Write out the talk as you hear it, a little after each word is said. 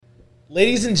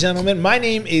Ladies and gentlemen, my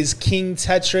name is King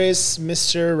Tetris,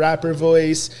 Mr. Rapper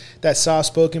Voice, that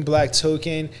soft-spoken black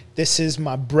token. This is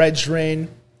my brethren.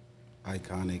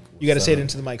 Iconic. You got to say it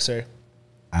into the mic, sir.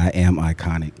 I am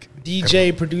iconic.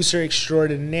 DJ, producer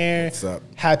extraordinaire. What's up?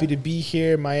 Happy to be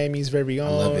here. Miami's very own.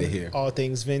 I love it here. All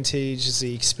things vintage is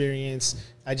the experience.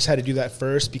 I just had to do that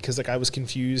first because I was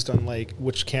confused on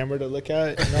which camera to look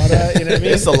at and all that. You know what I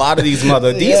mean? It's a lot of these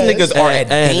niggas are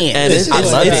advanced.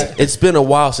 And it's been a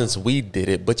while since we did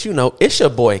it, but it's your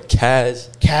boy Kaz.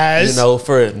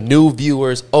 For new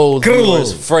viewers, old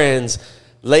viewers, friends,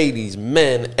 ladies,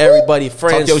 men, everybody,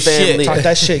 friends, family. Talk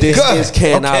that shit. This is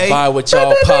Can I Buy With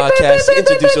Y'all podcast.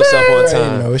 Introduce yourself on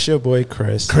time. No, it's your boy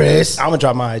Chris. I'm gonna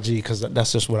drop my IG because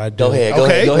that's just what I do. Go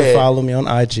ahead. You can follow me on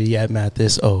IG at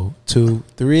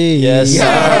Mathis023. Yes, sir.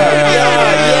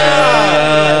 Yeah.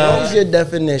 What was your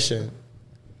definition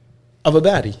of a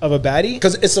baddie?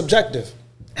 Because it's subjective.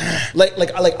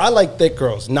 I like thick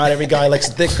girls. Not every guy likes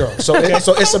a thick girl, so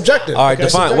it's subjective. All right,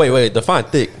 define. Wait. Define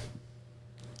thick.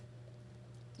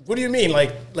 What do you mean?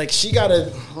 Like she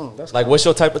gotta. What's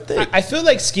your type of thick? I feel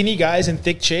like skinny guys and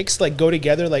thick chicks go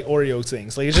together like Oreo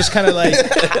things. It's just kind of like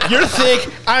you're thick,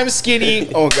 I'm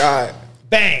skinny. Oh God,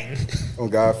 bang. Oh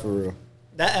God, for real.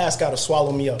 That ass gotta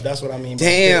swallow me up. That's what I mean.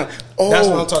 Damn. That's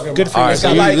what I'm talking about. Good for All you. right,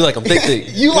 so you like them thick.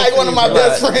 You like one of my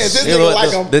best friends. This nigga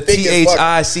like them the thick as fuck.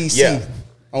 THICC. Yeah.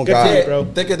 Oh Good God, for you, bro.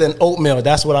 Thicker than oatmeal.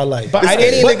 That's what I like. But the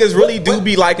skinny niggas really do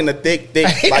be liking the thick.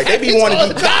 Like they be wanting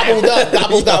to be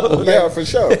gobbled up. Yeah, for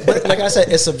sure. But like I said,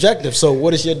 it's subjective. So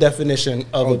what is your definition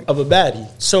of a baddie?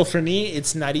 So for me,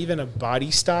 it's not even a body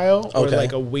style or Okay.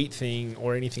 a weight thing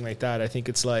or anything like that. I think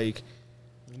it's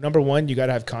number one, you got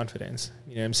to have confidence.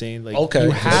 You know what I'm saying? Okay.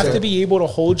 You have to be able to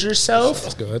hold yourself.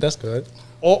 That's good.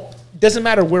 Doesn't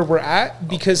matter where we're at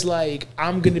because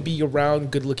I'm going to be around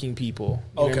good looking people.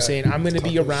 You know what I'm saying? I'm going to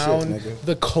be around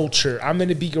the culture. I'm going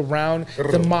to be around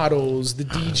the models, the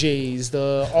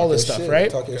DJs, all this stuff, right?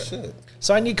 Talk your shit.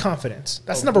 So I need confidence.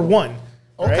 That's number one.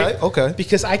 Right? Okay.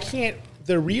 Because I can't,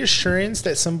 the reassurance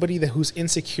that somebody who's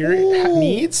insecure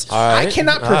needs, right. I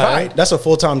cannot provide. That's a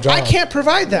full-time job. I can't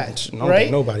provide that,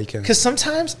 right? Nobody can. Because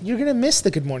sometimes you're going to miss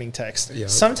the good morning text. Yep.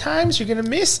 Sometimes you're going to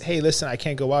miss, hey, listen, I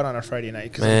can't go out on a Friday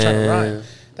night because I'm trying to rhyme.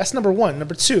 That's number one.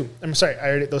 Number two, I'm sorry, I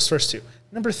already those first two.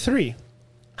 Number three,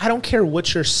 I don't care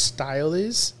what your style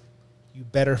is, you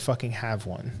better fucking have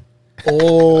one.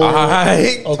 All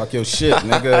right. Talk your shit,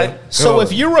 nigga. So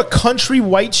if you're a country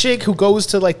white chick who goes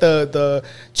to the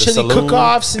chili saloon.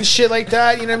 cook-offs and shit like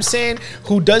that, you know what I'm saying?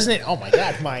 Who doesn't? Oh my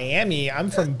God, Miami. I'm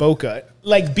from Boca.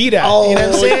 Be that. Oh, you know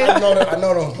what I'm saying? I know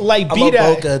them. Be I'm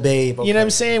that. a Boca babe. You know what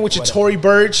I'm saying? With your Tory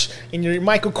Burch and your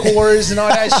Michael Kors and all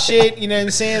that shit. You know what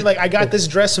I'm saying? I got this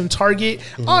dress from Target.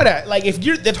 All that. If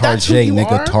that's who you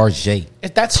are, Target.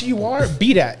 if that's who you are,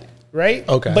 be that. Right?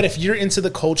 Okay. But if you're into the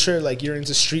culture, you're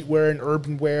into streetwear and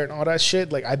urban wear and all that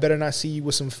shit, I better not see you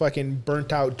with some fucking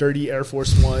burnt out, dirty Air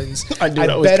Force Ones. I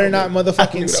better not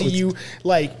motherfucking see you, you know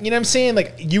what I'm saying?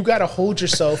 You got to hold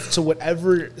yourself to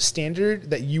whatever standard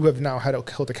that you have now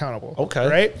held accountable. Okay.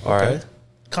 Right? All right.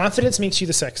 Confidence makes you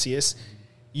the sexiest.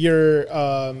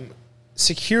 Your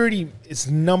security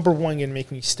is number one going to make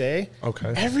me stay.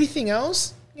 Okay. Everything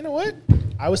else, you know what?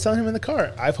 I was telling him in the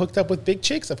car, I've hooked up with big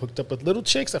chicks. I've hooked up with little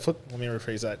chicks. Let me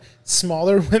rephrase that.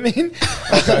 Smaller women.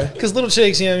 Because little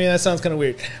chicks, you know what I mean? That sounds kind of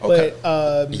weird. Okay.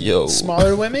 But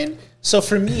smaller women. So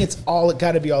for me, it's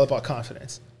got to be all about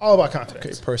confidence. All about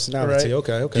confidence. Okay, personality.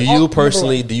 Right? Okay. Do you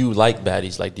personally, do you like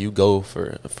baddies? Do you go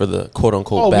for the quote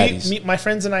unquote baddies? My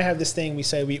friends and I have this thing. We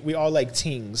say we all like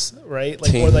tings, right?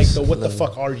 Tings. Or what the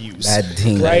fuck are yous? Bad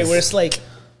tings. Right? Where it's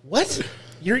what?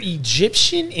 You're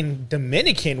Egyptian and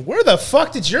Dominican. Where the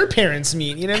fuck did your parents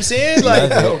meet? You know what I'm saying?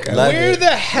 Where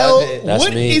the hell?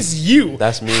 What is you?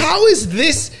 That's me. How is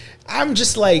this? I'm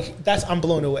just I'm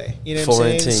blown away. You know what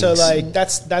I'm saying? So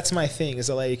that's my thing.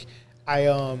 Is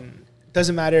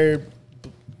doesn't matter,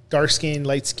 dark skin,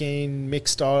 light skin,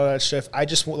 mixed, all that stuff. I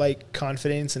just want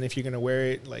confidence, and if you're gonna wear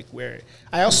it, wear it.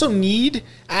 I also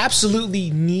absolutely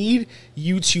need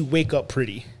you to wake up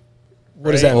pretty.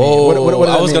 What does that mean? What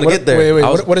I was going to get there. Wait,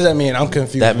 what does that mean? I'm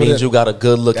confused. That means you got a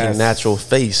good-looking, natural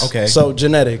face. Okay. So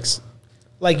genetics.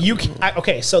 You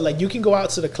can go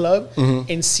out to the club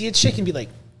and see a chick and be like,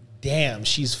 damn,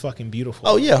 she's fucking beautiful.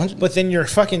 Oh, yeah. 100%. But then your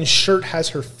fucking shirt has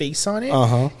her face on it.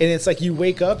 And it's you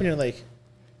wake up and you're like,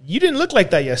 you didn't look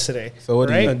like that yesterday. So what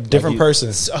right? A different person.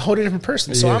 It's a whole different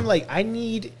person. So I'm I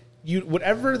need...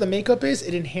 whatever the makeup is,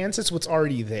 it enhances what's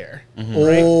already there.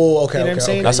 Right? Oh, okay. You know what I'm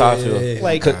saying? That's how I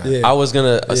feel. I was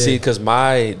gonna see because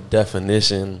my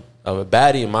definition of a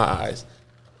baddie in my eyes,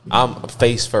 I'm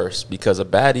face first because a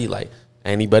baddie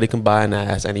Anybody can buy an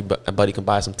ass. Anybody can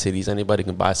buy some titties. Anybody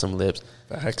can buy some lips.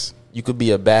 Facts. You could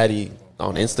be a baddie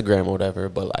on Instagram or whatever,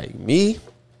 but like me,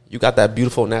 you got that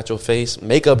beautiful natural face.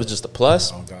 Makeup is just a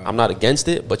plus. Oh, I'm not against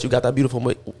it, but you got that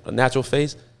beautiful natural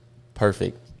face.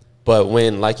 Perfect. But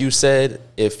when, like you said,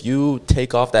 if you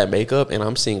take off that makeup and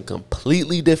I'm seeing a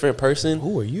completely different person.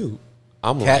 Who are you?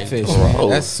 I'm catfish. Like, bro.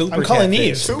 That's super. I'm calling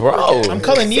Neve. Bro. I'm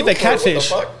calling Neve a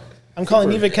catfish. I'm calling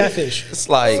Neve a catfish. It's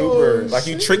like. Super. Like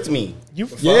you tricked me. You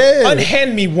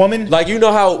unhand me, woman. Like, you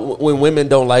know how when women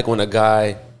don't like when a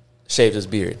guy shaves his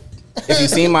beard. If you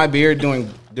seen my beard during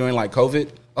like COVID,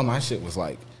 oh, my shit was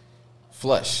like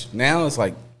flush. Now it's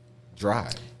like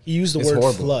dry. He used the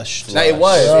word flush. No, it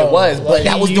was, but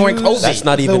that was during COVID. That's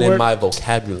not even in my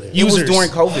vocabulary. It was during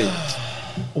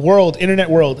COVID. Internet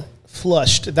world,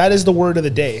 flushed. That is the word of the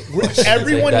day.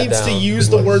 Everyone needs to use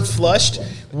the word flushed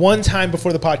one time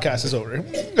before the podcast is over.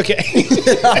 Okay.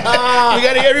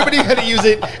 Everybody gotta use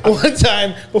it one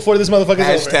time before this motherfucker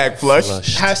is over. Hashtag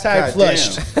flush. Hashtag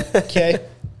flushed. Okay.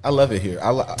 I love it here. I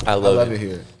love it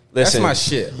here. Listen, that's my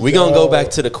shit. We're going to go back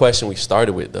to the question we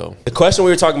started with, though. The question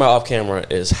we were talking about off camera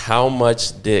is how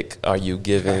much dick are you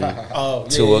giving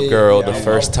to a girl the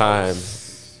first time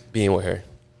being with her?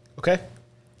 Okay.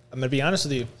 I'm going to be honest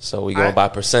with you. So we go by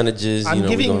percentages. I'm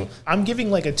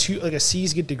giving like a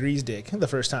C's get degrees dick the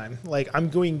first time. Like I'm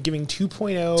giving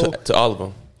 2.0. To all of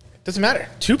them. Doesn't matter.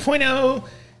 2.0,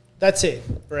 that's it,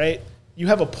 right? You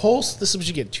have a pulse, this is what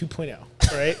you get, 2.0,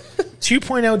 right?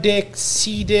 2.0 dick,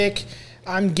 C dick.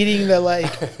 I'm getting the,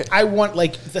 like, I want,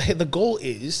 like, the goal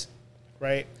is,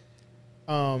 right?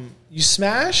 You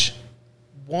smash,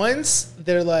 once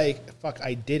they're like, fuck,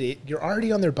 I did it, you're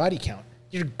already on their body count.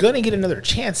 You're going to get another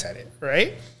chance at it,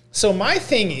 right? So my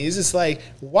thing is, it's like,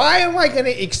 why am I going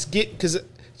to get, because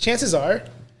chances are,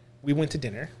 we went to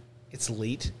dinner, it's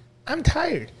late, I'm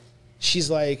tired. She's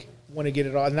like, want to get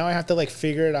it all. Now I have to, like,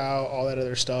 figure it out, all that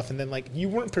other stuff. And then, like, you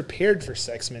weren't prepared for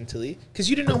sex mentally because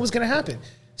you didn't know what was going to happen.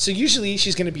 So usually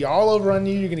she's going to be all over on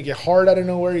you. You're going to get hard out of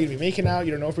nowhere. You're going to be making out.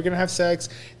 You don't know if we're going to have sex.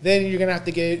 Then you're going to have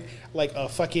to get like a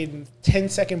fucking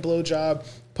 10-second blowjob,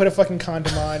 put a fucking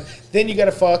condom on. Then you got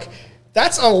to fuck.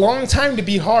 That's a long time to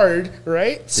be hard,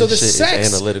 right? So the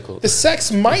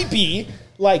sex might be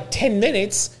like 10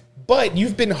 minutes, but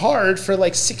you've been hard for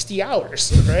like 60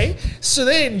 hours, right? So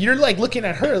then you're like looking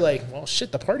at her like, well,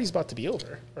 shit, the party's about to be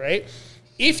over, right?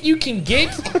 If you can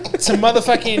get to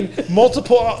motherfucking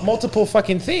multiple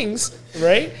fucking things,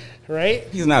 right? Right?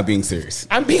 He's not being serious.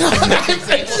 I'm being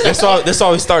honest. That's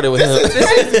all we started with him.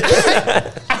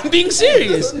 I'm being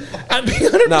serious. I'm being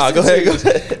 100% Nah, go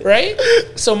ahead. Right?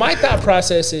 So my thought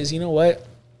process is, you know what?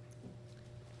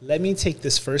 Let me take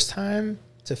this first time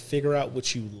to figure out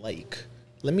what you like.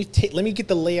 Let me get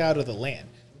the layout of the land.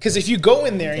 Because if you go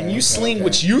in there and you sling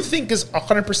what you think is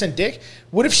 100% dick,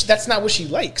 what if that's not what she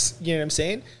likes? You know what I'm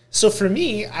saying? So for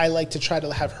me, I like to try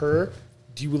to have her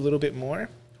do a little bit more,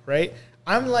 right?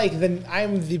 I'm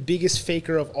the biggest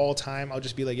faker of all time. I'll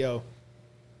just be like, yo,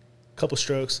 couple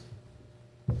strokes,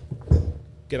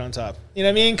 get on top. You know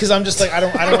what I mean? Because I'm just like, I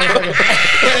don't want to fucking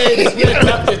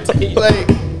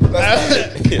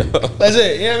that's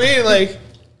it. You know what I mean? Like,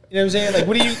 you know what I'm saying? Like,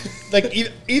 what do you like?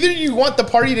 Either you want the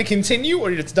party to continue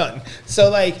or it's done. So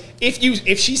like,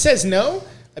 if she says no,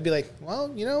 I'd be like,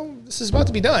 well, you know, this is about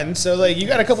to be done. So like, you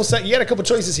got a couple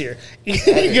choices here. You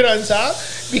get on top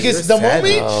because the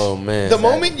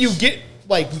moment you get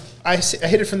like, I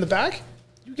hit it from the back,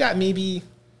 you got maybe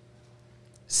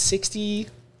 60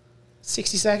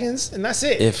 seconds, and that's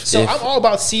it. I'm all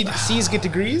about C's get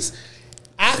degrees.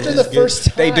 After the first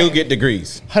time, they do get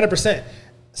degrees, 100%.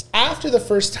 After the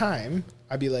first time,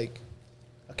 I'd be like,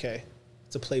 okay,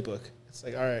 it's a playbook. It's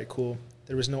like, all right, cool.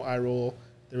 There was no eye roll.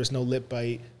 There was no lip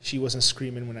bite. She wasn't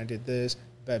screaming when I did this.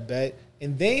 Bet.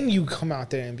 And then you come out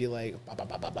there and be like, ba, ba,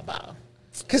 ba, ba, ba, ba.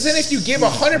 Because then if you give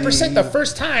 100% the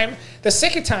first time, the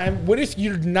second time, what if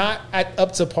you're not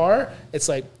up to par? It's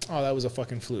like, oh, that was a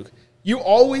fucking fluke. You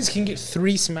always can get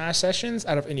 3 smash sessions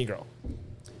out of any girl.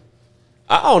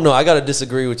 I don't know. I got to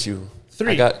disagree with you.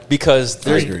 3. Because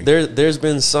there's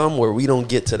been some where we don't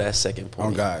get to that second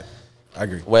point. Oh, God. I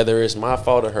agree. Whether it's my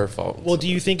fault or her fault. Well, do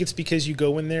you think it's because you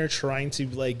go in there trying to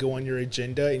like go on your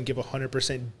agenda and give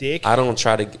 100% dick? I don't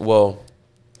try to. Well,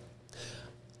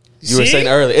 you were saying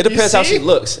earlier. It depends how she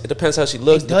looks. It depends how she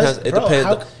looks.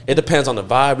 It depends on the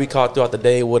vibe we caught throughout the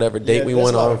day, whatever date we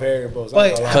went on.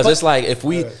 Because it's like if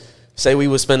we say we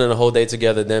were spending the whole day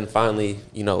together, then finally,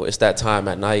 you know, it's that time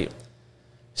at night.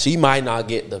 She might not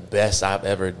get the best I've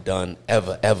ever done,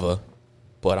 ever.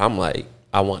 But I'm like,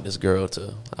 I want this girl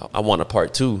to, I want a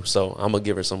part 2. So I'm going to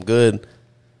give her something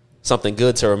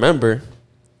good to remember.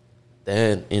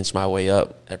 then inch my way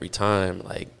up every time.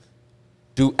 Like,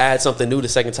 add something new the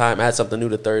second time, add something new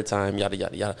the third time, yada,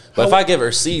 yada, yada. But if I give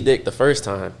her C dick the first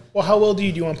time. Well, how well do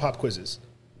you do on pop quizzes?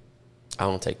 I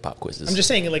don't take pop quizzes. I'm just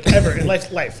saying, like, ever in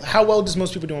life. How well does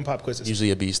most people do on pop quizzes?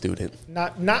 Usually a B student.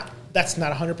 That's not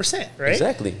 100%, right?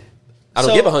 Exactly. I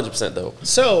don't give 100% though.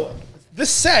 So the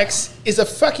sex is a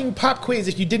fucking pop quiz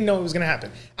if you didn't know it was gonna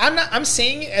happen. I'm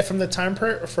saying it from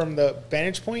the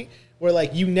vantage point where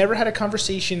like you never had a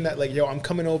conversation that like, yo, I'm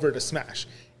coming over to smash.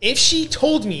 If she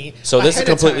told me, so this is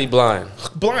completely blind.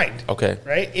 Okay,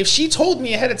 right? If she told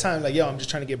me ahead of time, like, yo, I'm just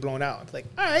trying to get blown out, I'm like,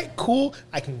 all right, cool.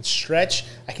 I can stretch.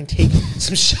 I can take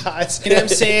some shots. You know what I'm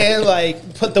saying?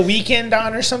 Like, put The Weeknd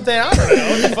on or something. I don't know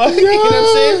what the fuck. You know what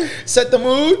I'm saying? Set the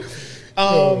mood.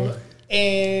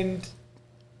 And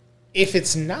if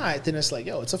it's not, then it's like,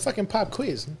 yo, it's a fucking pop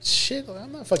quiz. Shit, like,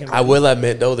 I'm not fucking ready. I will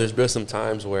admit though, there's been some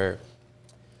times where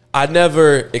I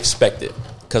never expect it.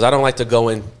 Because I don't like to go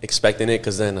in expecting it,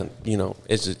 because then, you're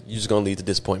just going to lead to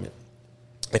disappointment.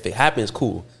 If it happens,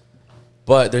 cool.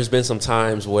 But there's been some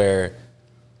times where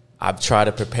I've tried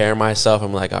to prepare myself.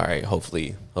 I'm like, all right,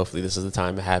 hopefully this is the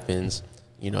time it happens.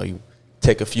 You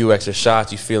take a few extra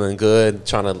shots, you feeling good,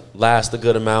 trying to last a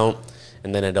good amount,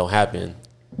 and then it don't happen.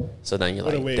 So then you're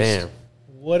like, damn.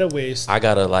 What a waste. I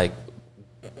got to, like,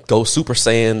 go Super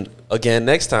Saiyan again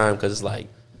next time, because it's like,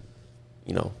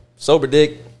 sober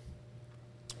dick.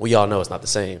 We all know it's not the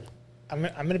same. I'm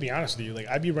gonna be honest with you. Like,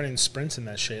 I'd be running sprints in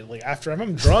that shit. Like, after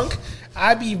I'm drunk,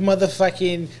 I'd be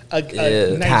motherfucking a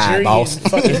Nigerian,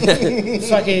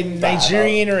 fucking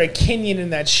Nigerian or a Kenyan in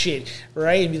that shit,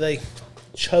 right? And be like,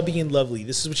 chubby and lovely.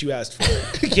 This is what you asked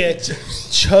for. Get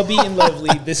chubby and lovely.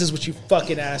 This is what you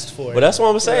fucking asked for. But that's what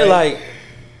I'm saying. Right? Like,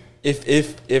 if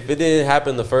it didn't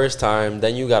happen the first time,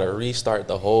 then you got to restart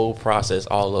the whole process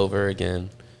all over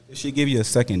again. If she give you a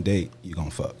second date, you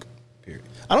gonna fuck.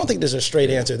 I don't think there's a straight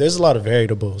answer. There's a lot of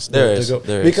variables. There is.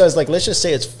 Because, like, let's just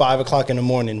say it's 5 o'clock in the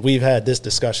morning. We've had this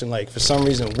discussion. Like, for some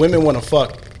reason, women want to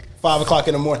fuck 5 o'clock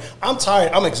in the morning. I'm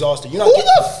tired. I'm exhausted. You're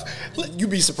not you'd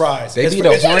be surprised. They be the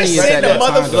horniest at that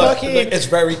time. Look, it's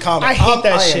very common. I hate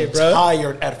that shit, bro. I'm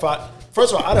tired at 5.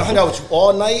 First of all, I done hung out with you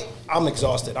all night. I'm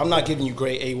exhausted. I'm not giving you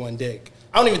grade A1 dick.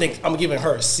 I don't even think I'm giving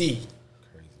her a C.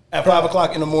 At 5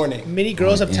 o'clock in the morning. Many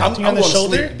girls have tapped me on the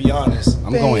shoulder. Sleep, to be honest.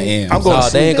 I'm going in.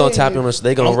 They ain't gonna tap you on the.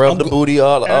 They gonna rub the booty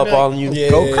all up on you. Yeah,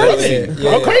 go crazy.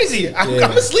 Go crazy.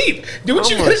 I'm asleep. Do what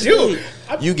you gotta do.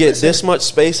 You get this much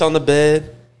space on the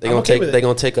bed. They're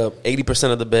gonna take up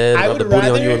 80% of the bed. I rub the booty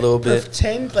on you a little bit.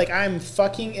 Pretend like I'm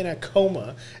fucking in a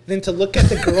coma, than to look at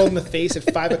the girl in the face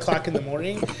at 5 o'clock in the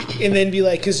morning, and then be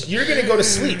like, because you're gonna go to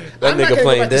sleep. That I'm nigga not gonna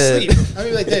playing go back dead. to sleep. I'm gonna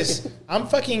be like this. I'm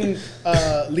fucking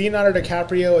Leonardo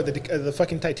DiCaprio at the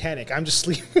fucking Titanic. I'm just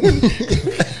sleeping,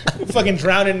 fucking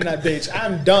drowning in that bitch.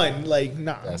 I'm done. Like,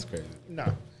 nah. That's crazy.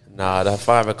 Nah, that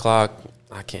 5 o'clock,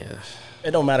 I can't. It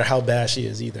don't matter how bad she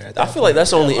is either. I feel like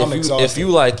that's only if you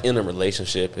like in a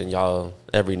relationship and y'all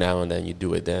every now and then you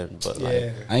do it then. But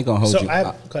like, I ain't gonna hold you.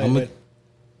 I'm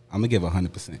gonna give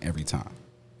 100% every time.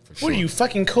 Sure. What are you,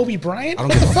 fucking Kobe Bryant? I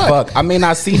don't give a fuck. I may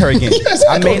not see her again.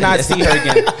 I may not see her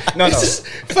again. No. This is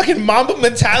fucking Mamba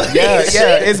mentality. Yeah,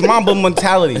 it's Mamba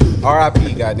mentality.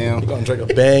 R.I.P. Goddamn. You gonna drink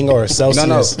a Bang or a Celsius?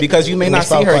 No, because you may not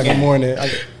see her again.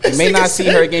 You may not see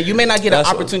her again. You may not get an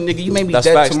opportunity, nigga. You may be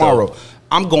dead tomorrow. Though.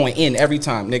 I'm going in every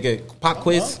time, nigga. Pop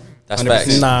quiz. That's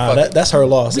facts. Nah, that's her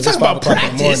loss. We talking about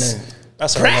practice.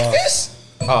 That's her loss.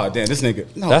 Oh damn, this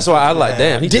nigga. No. That's why I like.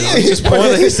 Damn, he just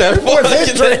pointed. He said,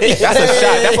 "That's a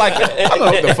shot." That's like I don't know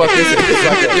what the fuck this is.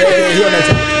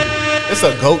 It's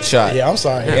a goat shot. Yeah, I'm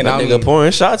sorry. And that nigga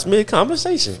pouring shots mid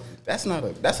conversation. That's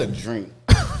a drink.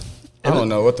 I don't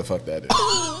know what the fuck that is.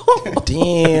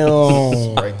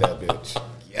 Damn. Break that bitch.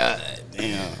 God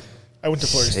damn. I went to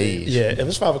Florida State. Yeah, if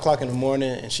it's 5 o'clock in the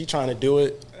morning and she trying to do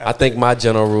it, I think my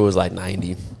general rule is like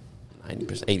 90%,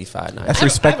 85, 90. That's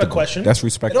respectable. I have a question. That's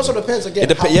respectable. it also depends again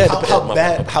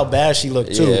how bad she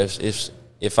looked too. Yeah,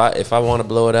 if I want to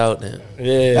blow it out, then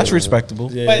that's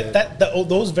respectable. Yeah. But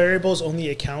those variables only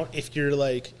account if you're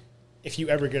like, if you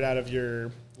ever get out of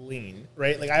your lean,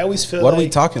 right? Like, I always feel. What are we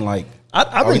talking like?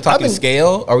 Are we talking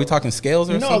scale? Are we talking scales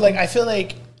or something? No, like I feel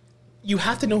like you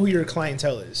have to know who your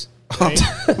clientele is. Right?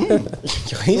 Let's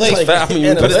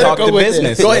talk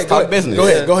business. Go ahead.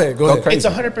 Go ahead. It's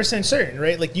 100% certain,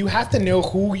 right? Like, you have to know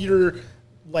who your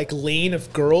like lane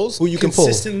of girls who you can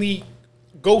consistently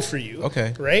go for you.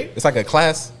 Okay, right? It's like a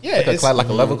class. Yeah, like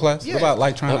a level class. Yeah. What about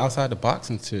like trying outside the box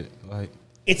and shit? Like,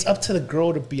 it's up to the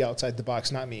girl to be outside the box,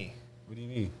 not me. What do you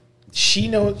mean? She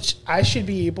knows I should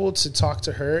be able to talk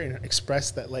to her and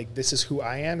express that, like, this is who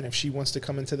I am, and if she wants to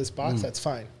come into this box, that's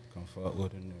fine. Come fuck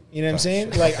with a nigga. You know what I'm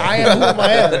saying? Like, I am who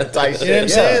I am. You know what I'm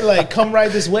saying? Like, come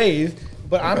ride this wave.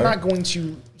 But I'm not going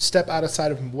to step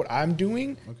outside of what I'm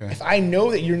doing if I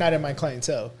know that you're not in my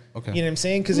clientele. Okay. You know what I'm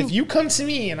saying? Because if you come to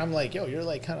me and I'm like, yo, you're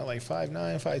like kind of like 5'9",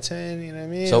 5'10", you know what I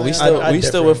mean? So like, we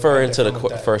still referring to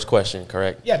the first question,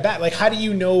 correct? Yeah, like, how do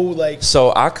you know, like...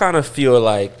 So I kind of feel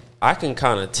like I can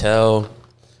kind of tell,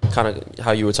 kind of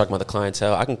how you were talking about the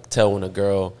clientele. I can tell when a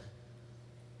girl...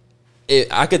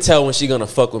 I could tell when she's going to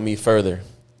fuck with me further.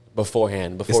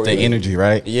 Beforehand, it's the energy,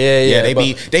 right? Yeah.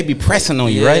 They be pressing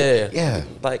on you, right? Yeah.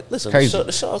 Like, listen,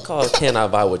 the show called "Can I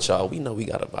Vibe with Y'all?" We know we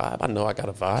got a vibe. I know I got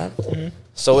a vibe. Mm-hmm.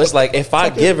 So it's like if I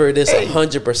give her this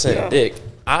 100% dick,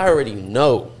 I already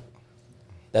know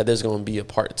that there's gonna be a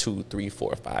part 2, 3,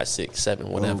 4, 5, 6, 7,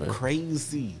 whatever. Oh,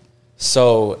 crazy.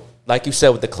 So, like you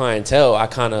said with the clientele, I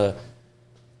kind of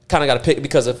got to pick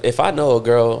because if I know a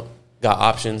girl got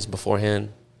options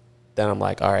beforehand, then I'm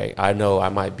like, all right, I know I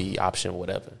might be option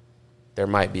whatever. There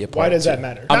might be a part. Why does that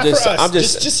matter? Not for us. I'm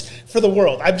just for the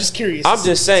world. I'm just curious. I'm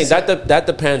just saying that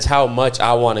depends how much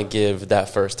I want to give that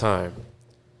first time.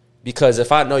 Because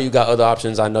if I know you got other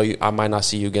options, I might not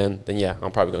see you again. Then yeah,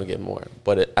 I'm probably gonna get more.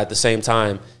 But at the same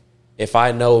time, if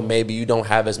I know maybe you don't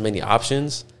have as many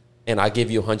options, and I give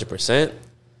you 100%,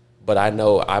 but I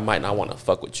know I might not want to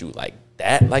fuck with you like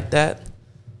that.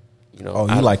 You know,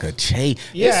 you like a chase?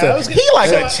 Yeah, he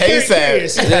like a chase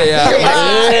ass.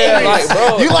 Yeah. Like,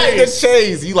 bro, you like the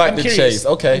chase. You like the chase.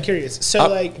 Okay, I'm curious. So,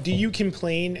 like, do you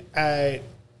complain at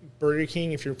Burger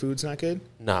King if your food's not good?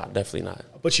 Nah, definitely not.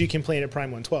 But you complain at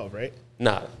Prime 112, right?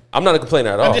 Nah, I'm not a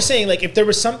complainer at all. I'm just saying, like, if there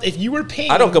was if you were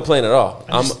paying, I don't complain at all.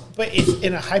 But if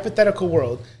in a hypothetical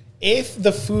world, if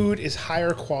the food is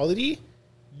higher quality,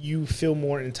 you feel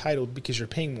more entitled because you're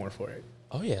paying more for it.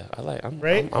 Oh yeah, I'm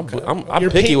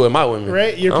You're picky with my women.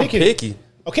 Right, you're picky.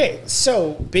 Okay,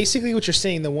 so basically, what you're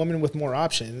saying, the woman with more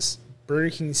options, Burger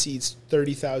King seats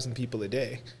 30,000 people a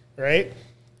day, right?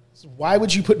 So why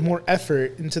would you put more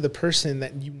effort into the person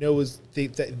that you know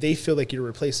that they feel like you're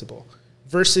replaceable,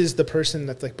 versus the person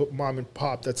that's like mom and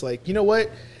pop that's like, you know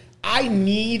what, I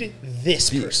need this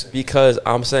person. Because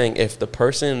I'm saying if the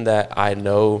person that I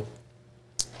know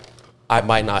I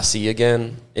might not see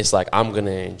again, it's like I'm going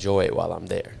to enjoy it while I'm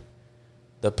there.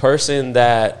 The person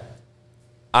that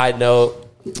I know,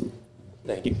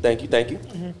 thank you.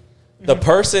 Mm-hmm. The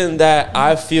person that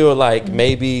I feel like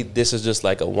maybe this is just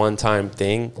like a one-time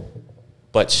thing,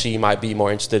 but she might be more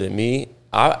interested in me,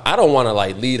 I don't want to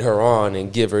like lead her on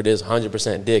and give her this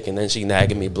 100% dick and then she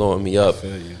nagging me, blowing me up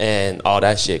and all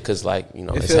that shit. Cause like, you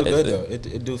know, it feel good though.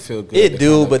 It do feel good. It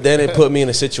do, but then it put me in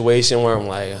a situation where I'm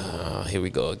like, here we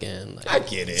go again. Like, I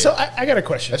get it. So I got a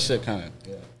question. That shit kind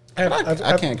of,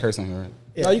 I can't curse on here, right?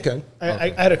 Yeah. No, you can. I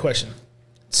had a question.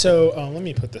 So let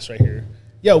me put this right here.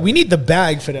 Yo, we need the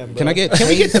bag for them, bro. Can we get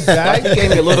the bag? You gave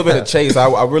me a little bit of chase.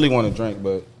 I really want to drink,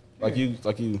 but like you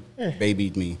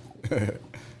babied me.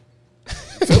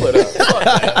 Fill it up.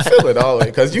 Fill it all in.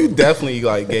 Because you definitely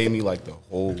like gave me like the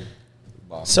whole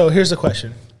bottle. So here's the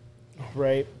question,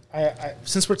 right? I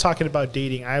since we're talking about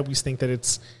dating, I always think that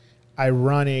it's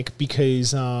ironic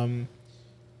because Instagram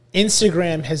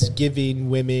has given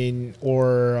women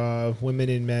or women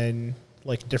and men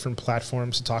like different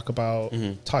platforms to talk about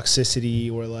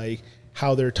toxicity or like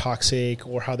how they're toxic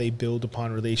or how they build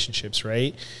upon relationships,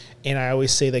 right? And I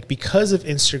always say, like, because of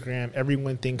Instagram,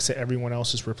 everyone thinks that everyone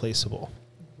else is replaceable,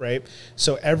 right?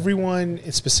 So everyone,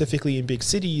 specifically in big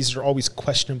cities, are always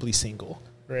questionably single,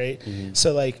 right? Mm-hmm.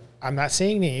 So, like, I'm not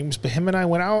saying names, but him and I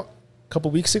went out a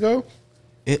couple weeks ago.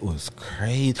 It was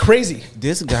crazy. Crazy.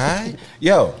 This guy,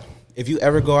 yo, if you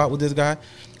ever go out with this guy,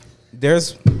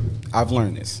 I've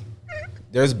learned this.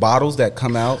 There's bottles that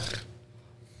come out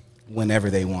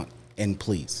whenever they want and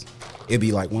please. It'd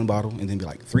be like one bottle and then be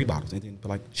like 3 bottles and then be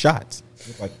like shots.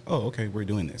 It's like, oh, okay, we're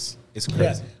doing this. It's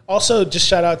crazy. Yeah. Also, just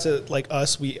shout out to like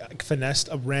us. We finessed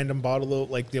a random bottle of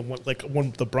the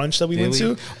brunch that we went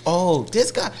to. Oh,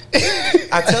 this guy!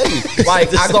 I tell you,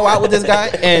 like I go out with this guy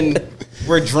and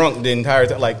we're drunk the entire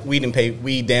time. Like we didn't pay.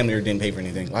 We damn near didn't pay for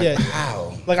anything. Like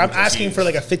how? Like I'm asking for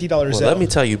like a $50 Well, let me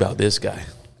tell you about this guy.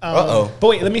 But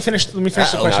wait, let me finish the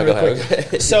question real quick.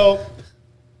 Okay. So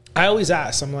I always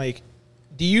ask. I'm like,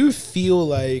 do you feel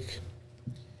like,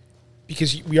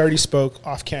 because we already spoke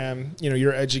off cam, you know,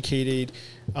 you're educated,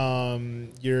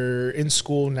 you're in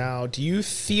school now. Do you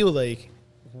feel like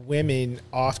women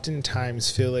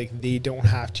oftentimes feel like they don't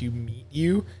have to meet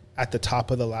you at the top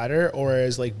of the ladder or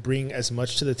as like bring as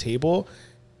much to the table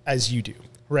as you do,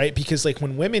 right? Because like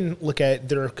when women look at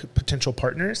their potential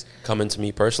partners, coming to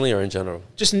me personally or in general?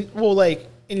 Just, well, like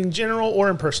in general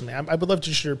or in personally. I would love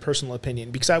to share your personal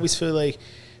opinion because I always feel like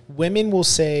women will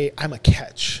say, I'm a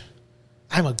catch.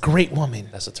 I'm a great woman.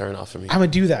 That's a turn off for me. I'm gonna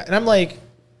do that, and I'm like,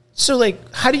 so like,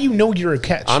 how do you know you're a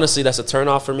catch? Honestly, that's a turn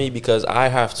off for me because I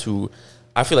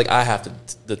feel like I have to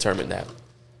determine that.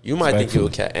 You might think you're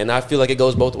a catch, and I feel like it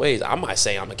goes both ways. I might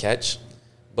say I'm a catch,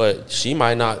 but she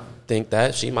might not think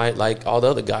that. She might like all the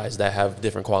other guys that have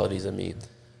different qualities than me.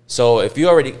 So if you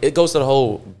already, it goes to the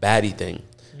whole baddie thing.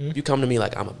 If you come to me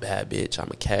like I'm a bad bitch, I'm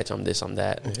a catch, I'm this, I'm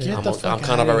that, I'm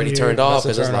kind of already turned off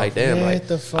because it's like, damn, like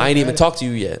I ain't even talked to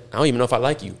you yet. I don't even know if I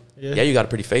like you. Yeah, you got a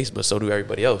pretty face, but so do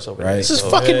everybody else over there. This is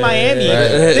fucking Miami.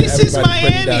 This is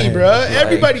Miami, bro.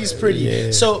 Everybody's pretty.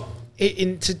 Yeah. So, to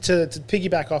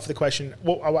piggyback off the question,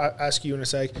 I'll ask you in a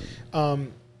sec.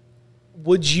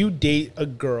 Would you date a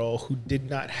girl who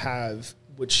did not have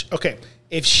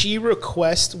if she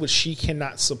requests what she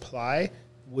cannot supply,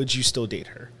 would you still date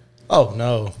her? Oh,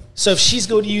 no. So if she's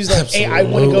going to use like, hey, I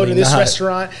want to go to this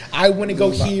restaurant, I want to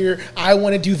go here, I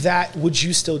want to do that, would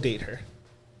you still date her?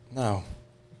 No.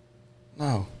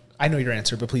 I know your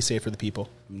answer, but please say it for the people.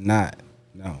 No.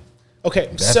 Okay,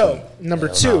 definitely. So number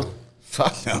two.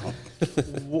 Fuck no.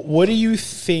 What do you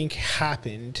think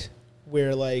happened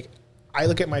where like, I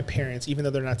look at my parents, even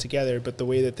though they're not together, but the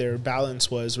way that their balance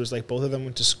was like both of them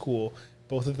went to school,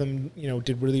 both of them,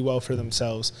 did really well for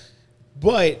themselves.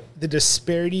 But the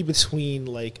disparity between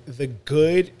like the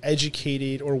good,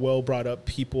 educated, or well brought up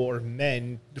people or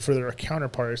men for their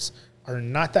counterparts are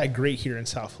not that great here in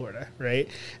South Florida, right?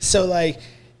 So like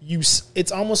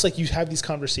it's almost like you have these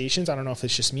conversations. I don't know if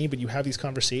it's just me, but you have these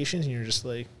conversations and you're just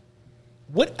like,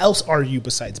 what else are you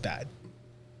besides bad?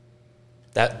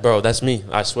 That's me.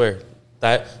 I swear.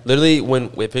 That literally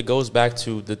if it goes back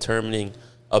to determining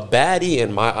a baddie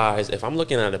in my eyes, if I'm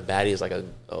looking at a baddie as like a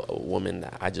woman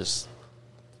that I just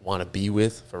want to be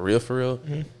with for real,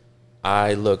 mm-hmm.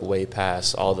 I look way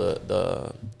past all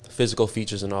the physical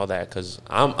features and all that because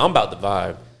I'm about the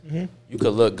vibe. Mm-hmm. You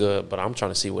could look good, but I'm trying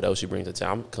to see what else you bring to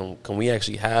town. Can we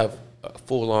actually have a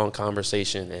full-on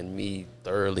conversation and me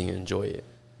thoroughly enjoy it?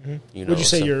 Mm-hmm. Would you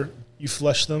say you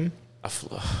flush them? That's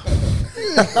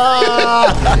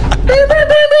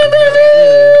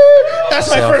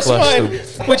my first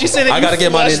one. Would you say that I gotta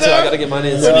get mine in too. I gotta get mine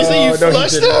in. Would you say you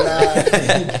flushed them?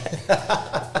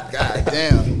 God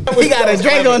damn. We got a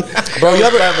drink on. Bro, you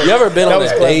ever been on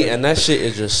a date and that shit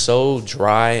is just so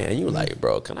dry and you like,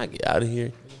 bro, can I get out of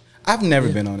here? I've never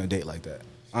been on a date like that,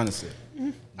 honestly.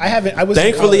 I haven't.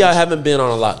 Thankfully, I haven't been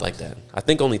on a lot like that. I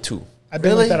think only 2. I've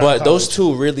been like that. But those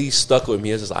 2 really stuck with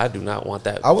me. It's just I do not want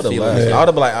that. I would have left. I would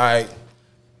have been like, all right,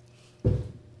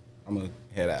 I'm gonna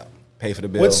head out, pay for the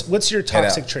bill. What's your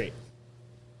toxic trait?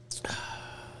 Damn.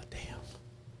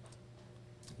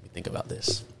 Let me think about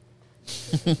this.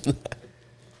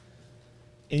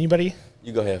 Anybody?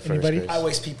 You go ahead first. Anybody? I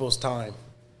waste people's time.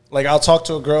 Like I'll talk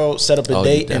to a girl, set up a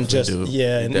date, and just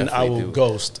and then I will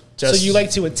ghost. So you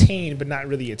like to attain, but not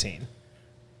really attain.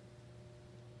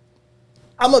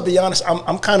 I'm gonna be honest.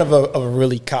 I'm kind of a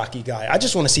really cocky guy. I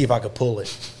just want to see if I could pull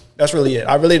it. That's really it.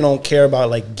 I really don't care about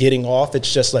like getting off.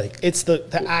 It's just like it's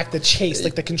the act, the chase,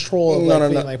 like the control.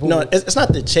 No. It's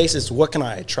not the chase. It's what can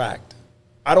I attract.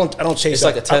 I don't chase. It's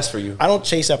like a test for you. I don't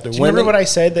chase after women. Do you remember what I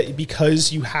said? That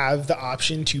because you have the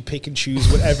option to pick and choose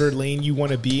whatever lane you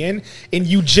want to be in, and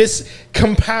you just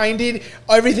compounded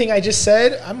everything I just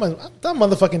said. I'm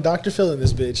motherfucking Dr. Phil in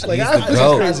this bitch. Like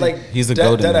he's a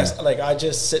goat. Like I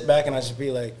just sit back and I just be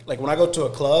like when I go to a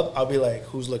club, I'll be like,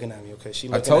 who's looking at me? Okay, she.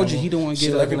 Looking I told at you me. He don't want to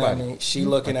get everybody. She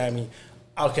looking at me.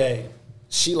 Okay.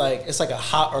 She like it's like a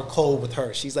hot or cold with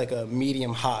her. She's like a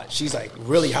medium hot. She's like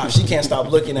really hot. She can't stop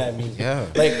looking at me. Yeah.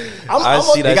 Like I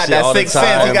see that shit all the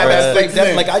time. You got that sixth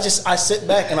sense. Like I sit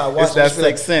back and I watch. It's that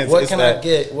sixth sense. What can I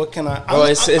get? What can I? Bro,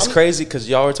 it's crazy because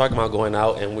y'all were talking about going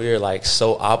out and we're like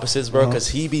so opposites, bro. Because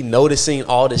he be noticing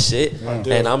all the shit,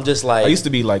 and I'm just like. I used to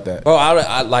be like that, bro. I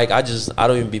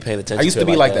don't even be paying attention. I used to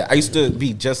be like that. I used to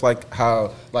be just like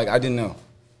how I didn't know,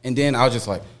 and then I was just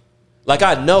like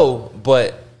I know,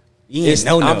 but.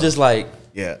 I'm just like,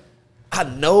 yeah, I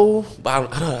know, but I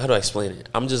don't know how to explain it.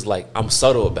 I'm just like, I'm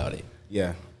subtle about it.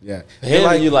 Yeah.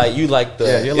 Him, you like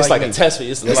the. It's like a test for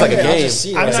you. It's like a game. It's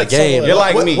a game. You're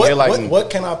like me. You're like me. What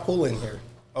can I pull in here?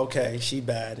 Okay, she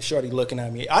bad. Shorty looking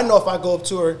at me. I know if I go up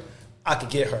to her, I could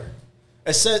get her.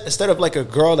 Instead of like a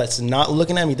girl that's not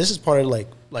looking at me, this is part of like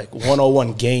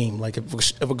 101 game. Like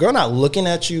if a girl not looking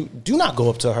at you, do not go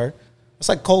up to her. It's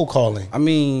like cold calling. I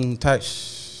mean,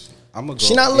 I'm gonna go.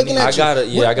 She not looking at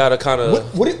you. I gotta kind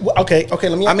of. Okay.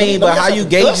 Let me. I mean, but how you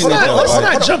gauging it? Let's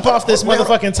not jump off this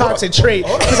motherfucking toxic trait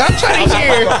because I'm trying to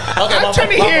hear. I'm trying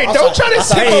to hear. Don't try to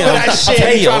skip over that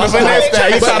shit. You trying to finesse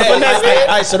that? You trying to finesse that?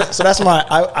 All right, so that's my.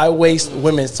 I waste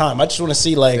women's time. I just want to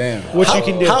see like what you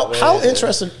can do. How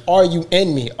interested are you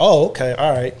in me? Oh, okay,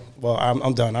 all right. Well,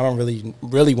 I'm done. I don't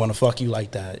really want to fuck you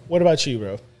like that. What about you,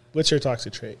 bro? What's your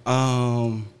toxic trait?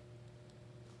 I'm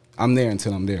there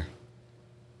until I'm there.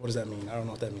 What does that mean? I don't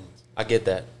know what that means. I get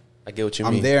that. I get what you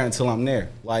mean. I'm there until I'm there.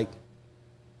 Like,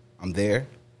 I'm there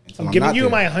until I'm giving not you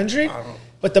there. my 100,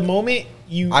 but the moment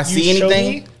I see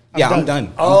anything, I'm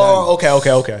done. Oh,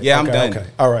 okay. Yeah, I'm done. Okay.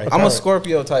 All right. I'm a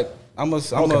Scorpio type.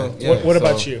 What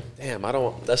about you? Damn, I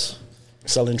don't. That's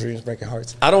selling dreams, breaking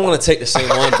hearts. I don't want to take the same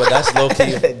one, but that's low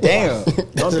key. Damn,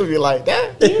 don't do me like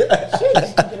that.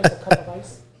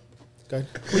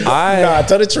 Nah,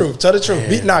 tell the truth. Tell the truth.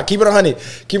 Keep it 100.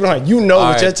 Keep it 100. You know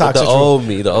what your toxic. The old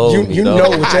me. You know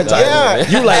what your toxic. Yeah,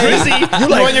 you like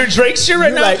you on your Drake shit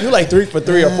right now. You like 3 for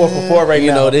 3 or 4 for 4 right now.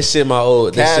 You know this shit. My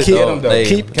old. This shit.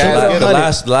 Keep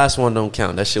the last one don't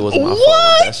count. That shit wasn't my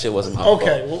fault. That shit wasn't my fault.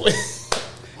 Okay.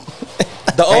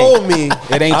 The old me,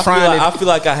 it ain't trying. I feel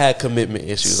like I had commitment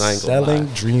issues. I ain't gonna selling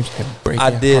lie. dreams and breaking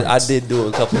I did do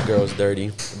a couple of girls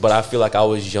dirty, but I feel like I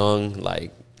was young.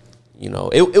 Like, you know,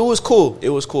 it was cool. It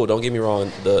was cool. Don't get me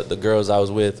wrong. The girls I was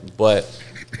with, but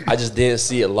I just didn't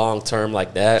see it long term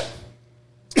like that.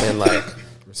 And like,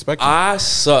 respect. I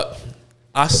suck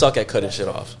at cutting shit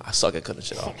off.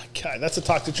 Oh my god, that's a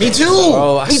toxic Me trait. too.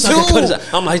 Bro, Me too.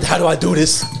 I'm like, how do I do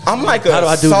this? I'm like How do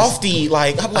I do softy.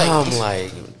 Like I'm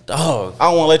like, dog. I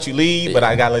don't want to let you leave, but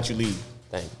I gotta let you leave.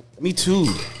 Thank you. Me too.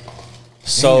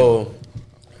 So,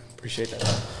 Appreciate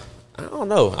that. I don't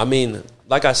know. I mean,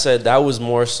 like I said, that was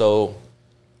more so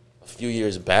a few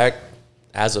years back.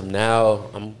 As of now,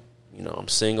 I'm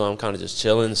single. I'm kind of just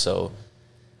chilling. So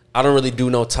I don't really do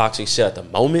no toxic shit at the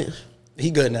moment.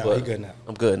 He good now.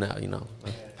 I'm good now. You know.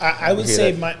 I would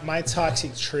say my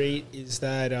toxic trait is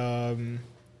that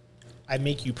I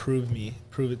make you prove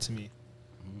it to me.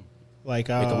 Like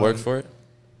Make it work for it.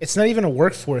 It's not even a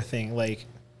work for thing. Like,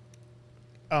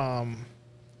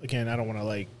 again, I don't want to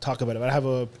like talk about it, but I have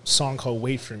a song called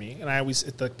 "Wait for Me," and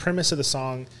the premise of the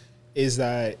song is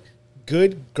that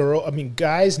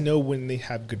guys know when they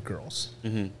have good girls.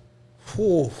 Mm-hmm.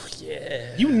 Oh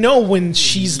yeah. You know when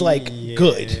she's like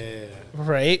good,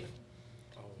 right?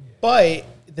 Oh, yeah. But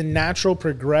the natural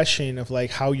progression of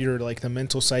like how you're like the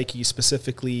mental psyche,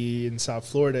 specifically in South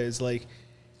Florida, is like,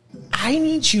 I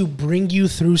need to bring you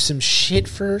through some shit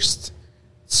first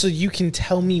so you can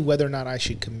tell me whether or not I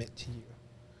should commit to you.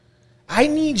 I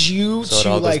need you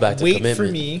to like wait for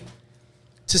me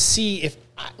to see if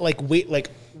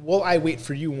will I wait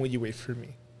for you and will you wait for me?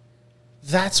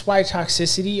 That's why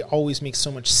toxicity always makes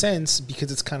so much sense,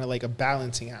 because it's kind of like a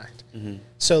balancing act. Mm-hmm.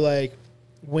 So like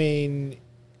when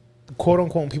quote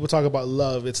unquote when people talk about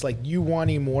love, it's like you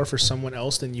wanting more for someone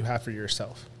else than you have for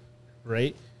yourself,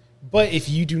 right? But if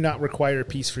you do not require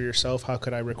peace for yourself, how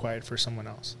could I require it for someone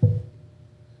else?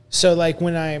 So like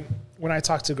when I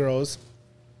talk to girls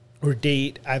or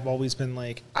date, I've always been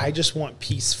like, I just want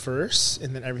peace first,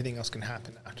 and then everything else can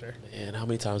happen after. Man, how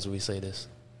many times do we say this?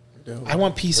 I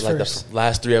want peace first. The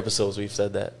last 3 episodes we've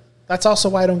said that. That's also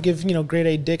why I don't give, grade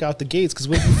A dick out the gates, because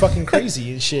we're fucking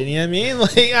crazy and shit. You know what I mean?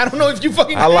 Like, I don't know if you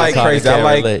fucking. I like crazy. I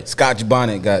like relate. Scotch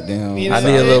bonnet. Goddamn. You know I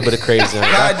need a little bit of crazy.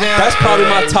 That's probably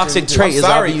my toxic trait. Is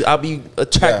I'll be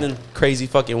attracting crazy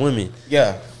fucking women.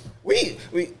 Yeah. We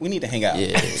need to hang out.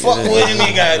 Yeah. Fuck with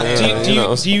me,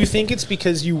 goddamn. Do you think it's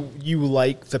because you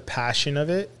like the passion of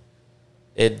it?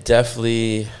 It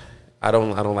definitely. I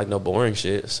don't like no boring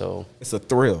shit. So it's a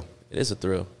thrill. It is a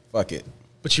thrill. Fuck it.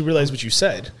 But you realize what you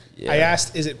said. Yeah. I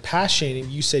asked, is it passion? And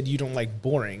you said you don't like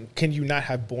boring. Can you not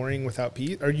have boring without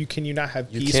peace? Or can you not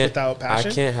have peace without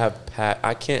passion?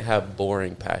 I can't have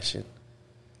boring passion.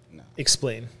 No.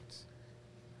 Explain.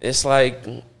 It's like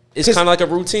it's kind of like a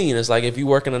routine. It's like if you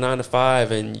work in a 9 to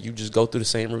 5 and you just go through the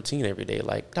same routine every day,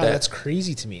 like that's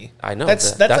crazy to me. I know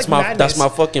that's like my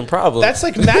fucking problem. That's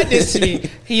like madness to me.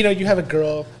 You have a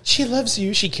girl. She loves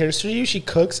you. She cares for you. She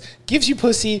cooks, gives you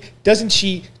pussy, doesn't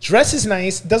cheat, dresses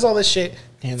nice, does all this shit.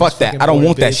 Damn, fuck that. I don't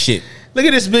want that shit. Look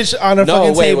at this bitch on her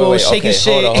fucking table shaking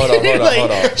shit. Hold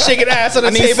on. Shaking ass on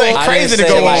the table. Crazy to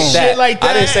go on. Shit like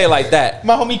that. I didn't say it like that.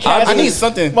 My homie Kaz. I need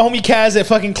something. My homie Kaz at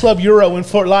fucking Club Euro in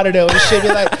Fort Lauderdale and shit be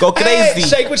like, go crazy. Hey,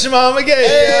 shake with your mom again.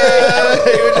 Yeah.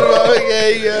 Shake with your mom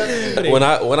again.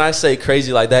 Yeah. When I say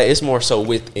crazy like that, it's more so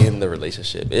within the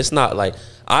relationship. It's not like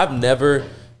I've never,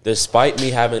 despite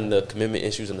me having the commitment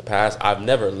issues in the past, I've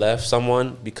never left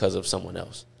someone because of someone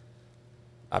else.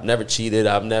 I've never cheated.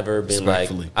 I've never been like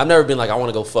I want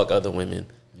to go fuck other women.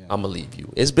 Yeah. I'm gonna leave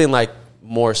you. It's been like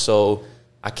more so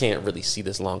I can't really see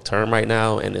this long term right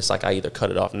now, and it's like I either cut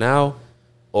it off now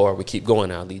or we keep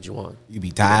going. I'll lead you on. You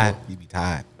be tired. You be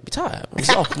tired. I be tired. I'm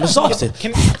exhausted.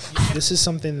 This is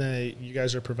something that you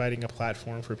guys are providing a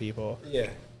platform for people. Yeah.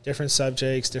 Different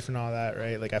subjects, different all that,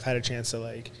 right? Like I've had a chance to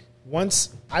like once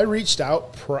I reached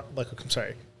out.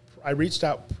 I reached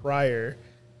out prior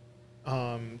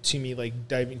to me like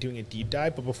doing a deep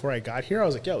dive, but before I got here, I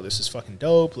was like, "Yo, this is fucking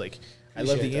dope!" Like I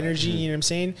love the energy. You know what I'm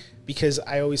saying? Because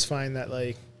I always find that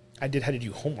like. I did have to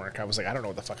do homework. I was like, I don't know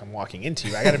what the fuck I'm walking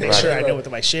into. I got to make sure I know what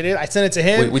my shit is. I sent it to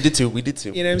him. We did too. You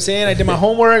know what I'm saying? I did my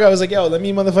homework. I was like, yo, let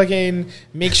me motherfucking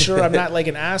make sure I'm not like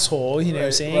an asshole. You know what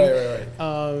I'm saying?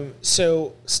 Right.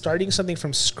 So starting something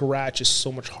from scratch is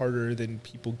so much harder than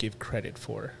people give credit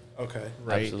for. Okay.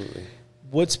 Right? Absolutely.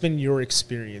 What's been your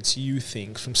experience, you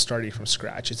think, from starting from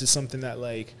scratch? Is it something that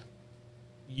like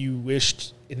you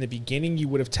wished in the beginning you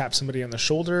would have tapped somebody on the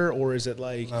shoulder? Or is it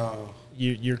like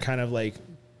you're kind of like,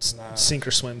 sink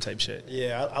or swim type shit?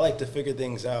 Yeah, I like to figure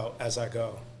things out as I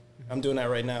go. Mm-hmm. I'm doing that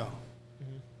right now.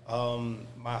 Mm-hmm.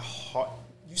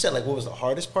 You said like what was the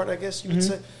hardest part? I guess you would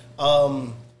say.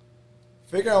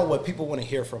 Figure out what people want to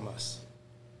hear from us.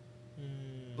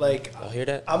 Like I'll hear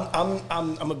that. I'm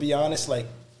gonna be honest. Like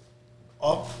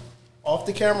off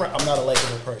the camera, I'm not a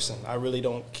likable person. I really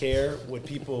don't care what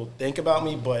people think about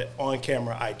me, but on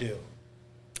camera, I do.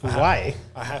 Why?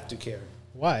 I have to care.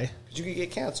 Why? Because you could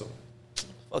get canceled.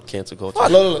 Fuck cancel culture.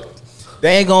 Look.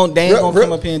 They ain't gonna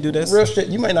come up here and do this. Real shit.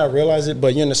 You might not realize it,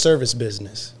 but you're in the service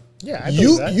business. Yeah, I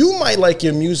believe that. You might like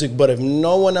your music, but if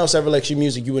no one else ever likes your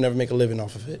music, you would never make a living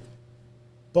off of it.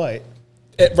 But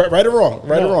right or wrong,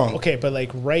 right or wrong. Okay, but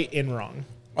like right and wrong.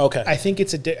 Okay, I think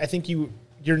I think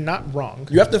you're not wrong.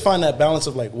 You have to find that balance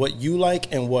of like what you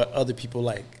like and what other people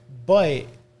like. But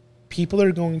people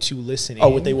are going to listen.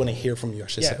 What they want to hear from you, I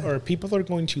should say. Or people are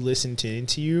going to listen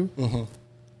into you. Mm-hmm.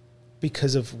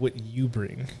 Because of what you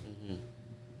bring. Mm-hmm.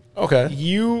 Okay.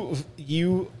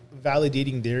 You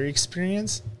validating their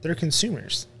experience, they're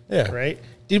consumers. Yeah. Right?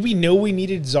 Did we know we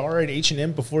needed Zara and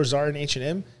H&M before Zara and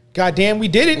H&M? Goddamn, we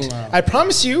didn't. No. I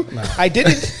promise you, I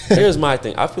didn't. Here's my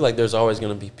thing. I feel like there's always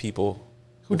going to be people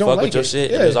who don't fuck like with your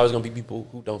shit, and there's always going to be people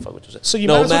who don't fuck with your shit. So you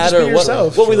no matter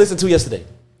what we listened to yesterday.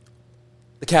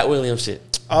 The Cat Williams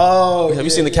shit. Oh, have you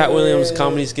seen the Cat Williams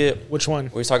comedy skit? Which one?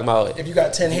 Where he's talking about if you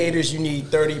got 10 haters, you need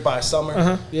 30 by summer.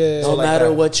 Uh-huh. Yeah. No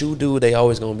matter what you do, they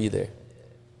always gonna be there.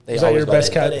 Is that your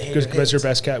best Cat? That's your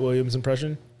best Cat Williams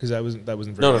impression? Because that wasn't very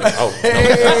no. Oh, no.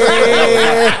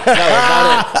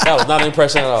 That was not an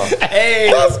impression at all.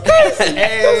 Hey,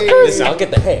 listen, I'll get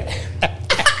the hair.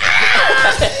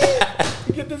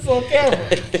 Get this on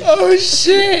camera. Oh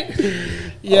shit!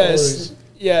 Yes.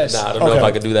 Yes. Nah, I don't know if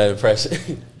I could do that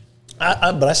impression.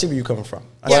 But I see where you're coming from.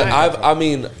 I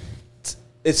mean,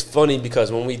 it's funny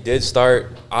because when we did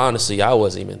start, honestly, I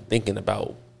wasn't even thinking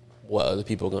about what other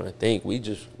people are going to think. We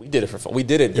did it for fun. We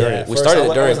did it during, we started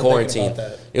it during quarantine.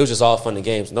 It was just all fun and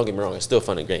games. Don't get me wrong, it's still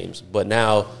fun and games. But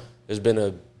now there's been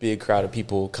a big crowd of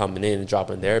people coming in and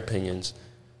dropping their opinions.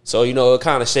 So, it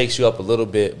kind of shakes you up a little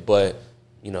bit. But,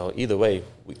 either way,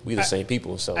 we the same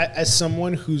people. So as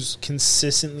someone who's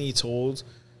consistently told,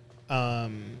 yo,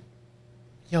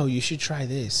 you should try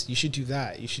this. You should do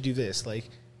that. You should do this. Like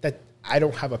that, I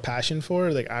don't have a passion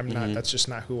for. Like I'm not. That's just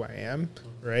not who I am.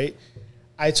 Right.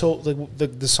 I told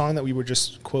the song that we were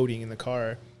just quoting in the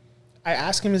car. I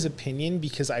asked him his opinion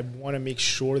because I want to make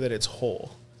sure that it's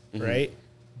whole. Right.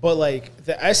 But like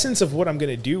the essence of what I'm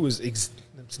gonna do is it's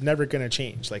never gonna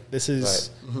change. Like this is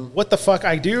what the fuck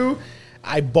I do.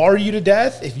 I bar you to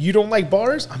death. If you don't like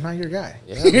bars, I'm not your guy.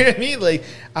 Yeah. You know what I mean? Like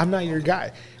I'm not your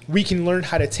guy. We can learn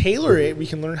how to tailor it. We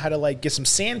can learn how to like get some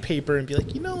sandpaper and be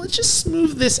like, let's just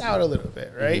smooth this out a little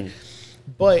bit, right?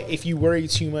 But if you worry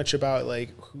too much about like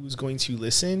who's going to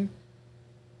listen,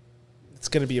 it's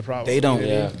going to be a problem. They don't.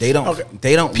 Yeah. They don't. Okay.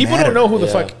 They don't. People matter. don't know who the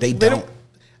fuck they don't.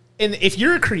 And if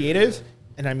you're a creative,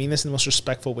 and I mean this in the most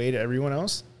respectful way to everyone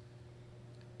else,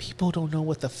 people don't know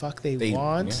what the fuck they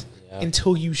want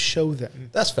until you show them.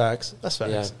 That's facts. Yeah.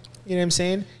 You know what I'm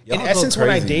saying? Y'all in essence,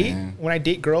 crazy, when I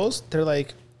date girls, they're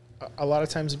like, a lot of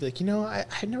times they'll be like,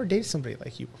 I've never dated somebody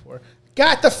like you before.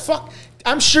 God, the fuck?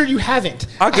 I'm sure you haven't.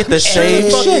 I get the same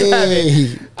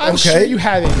shit. I'm sure you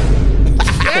haven't.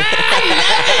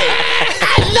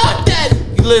 I love that.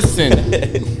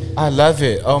 Listen, I love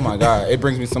it. Oh my god, it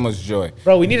brings me so much joy,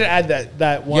 bro. We need to add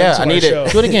that one. Yeah, to I need our show.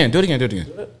 it. Do it again.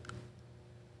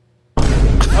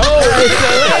 Oh,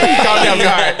 caught me off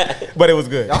guard. But it was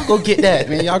good. Y'all go get that,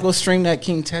 man. Y'all go stream that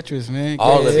King Tetris, man.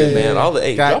 All of it, man. All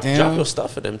the drop your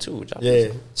stuff for them too.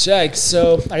 Check.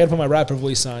 So I gotta put my rapper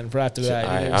voice on for after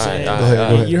that. You know what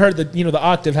I'm saying? You heard the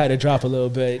octave had to drop a little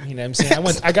bit. You know what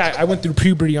I'm saying? I went through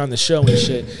puberty on the show and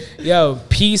shit. Yo,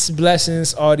 peace,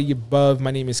 blessings, all the above.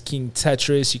 My name is King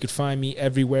Tetris. You can find me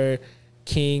everywhere.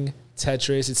 King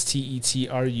Tetris. It's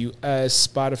TETRUS.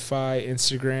 Spotify,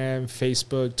 Instagram,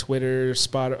 Facebook, Twitter,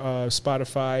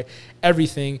 Spotify,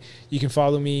 everything. You can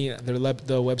follow me. The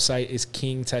website is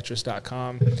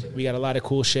kingtetris.com. We got a lot of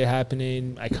cool shit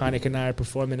happening. Iconic and I are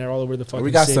performing there all over the fucking city.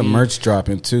 We got some merch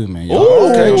dropping too, man.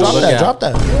 Okay, drop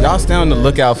that. Y'all stay on the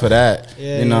lookout for that.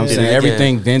 Yeah, you know what I'm saying?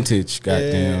 Everything vintage,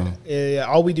 goddamn. Yeah.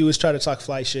 All we do is try to talk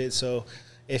fly shit, so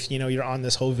if you're on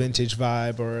this whole vintage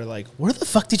vibe or like, where the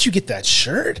fuck did you get that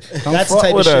shirt? That's the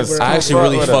type of shit. I actually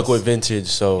really fuck with vintage,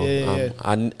 so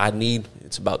I need.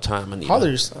 It's about time. I need.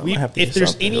 Hollers. If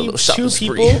there's any two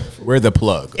people, we're the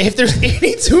plug. If there's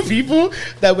any two people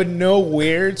that would know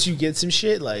where to get some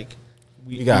shit, like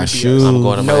we got shoes. I'm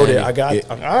going to Miami. I got it.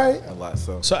 All right. A lot.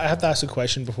 So I have to ask a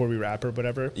question before we wrap or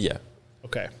whatever. Yeah.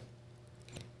 Okay.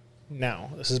 Now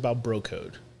this is about bro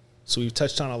code. So we've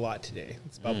touched on a lot today.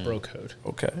 It's about bro code.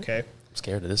 Okay. I'm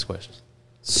scared of this question.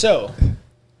 So,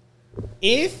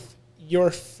 if your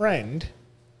friend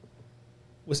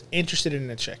was interested in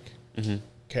a chick,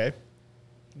 okay,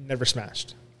 never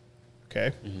smashed,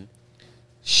 okay,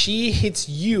 she hits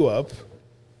you up,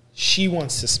 she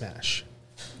wants to smash.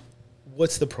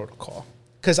 What's the protocol?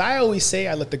 Because I always say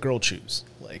I let the girl choose.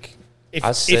 Like,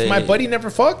 if my buddy never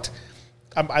fucked,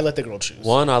 I let the girl choose.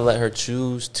 One, I let her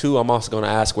choose. Two, I'm also going to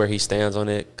ask where he stands on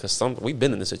it because we've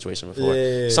been in this situation before.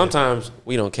 Yeah. Sometimes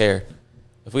we don't care.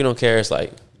 If we don't care, it's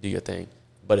like, do your thing.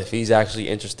 But if he's actually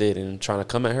interested in trying to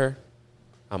come at her,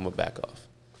 I'm going to back off.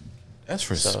 That's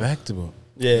respectable.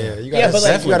 Yeah, you got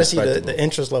to see the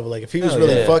interest level. Like, if he was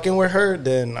really fucking with her,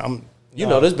 then I'm...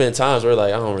 there's been times where,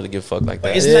 like, I don't really give a fuck like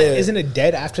that. Isn't it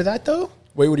dead after that, though?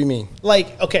 Wait, what do you mean?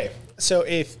 Like, okay, so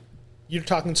if... you're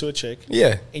talking to a chick.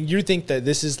 Yeah. And you think that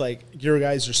this is like, your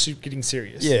guys are getting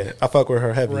serious. Yeah. I fuck with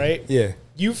her heavy. Right? Yeah.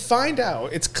 You find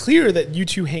out, it's clear that you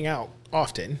two hang out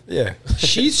often. Yeah.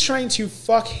 She's trying to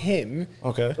fuck him.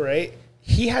 Okay. Right?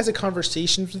 He has a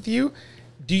conversation with you.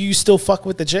 Do you still fuck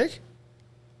with the chick?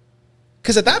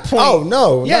 Because at that point. Oh,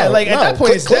 no. Yeah, at that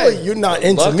point, it's clearly dead. You're not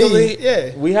into me.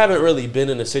 Yeah. We haven't really been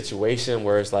in a situation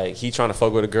where it's like he trying to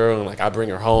fuck with a girl and like I bring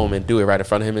her home and do it right in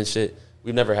front of him and shit.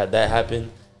 We've never had that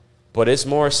happen. But it's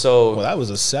more so. Well, that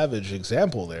was a savage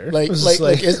example there.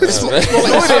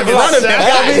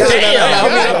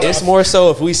 It's more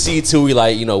so if we see two, we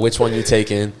like, which one you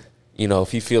taking.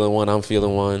 If you feeling one, I'm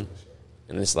feeling one.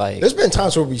 And it's like. There's been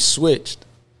times where we switched.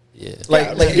 Yeah.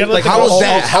 How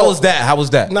was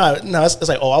that? No, it's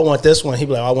like, I want this one. He'd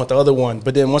be like, I want the other one.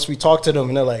 But then once we talk to them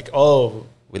and they're like,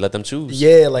 we let them choose.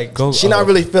 Yeah, like, she not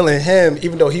really feeling him,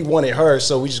 even though he wanted her,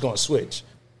 so we just going to switch.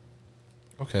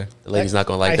 Okay. The lady's not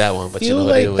going to like that one, but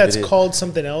like that's called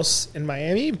something else in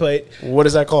Miami, but what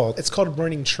is that called? It's called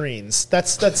burning trains.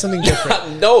 That's something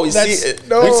different. No,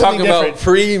 we're talking about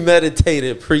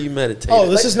premeditated. Oh,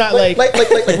 this is not like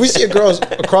we see a girl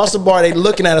across the bar, they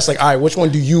looking at us like, all right, which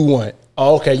one do you want?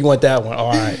 Oh, okay, you want that one.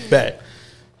 All right, bet.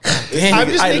 I'm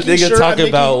just making sure talking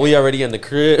about we already in the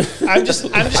crib. I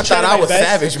thought I was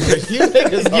savage, but y'all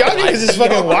niggas is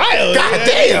fucking wild.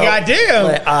 Goddamn.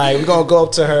 Like, all right, we're gonna go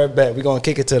up to her. Bet we're gonna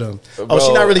kick it to them. Bro,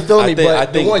 she's not really feeling me. But I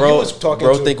think the one you was talking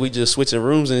to, think we just switching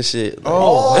rooms and shit. Like,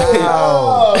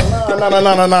 no.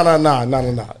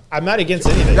 I'm not against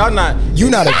anything. Y'all not.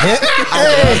 You not against?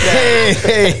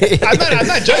 Hey. I'm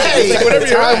not judging. Like, whatever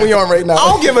time we on right now. I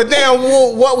don't give a damn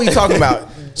what we talking about.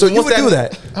 So you would do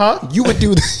that, huh? You would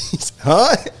do this,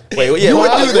 huh? Wait, yeah, you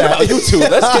would do that. YouTube.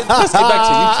 Let's get back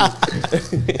to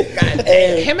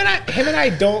YouTube. Him and I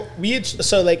don't.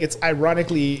 So like it's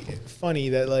ironically funny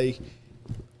that like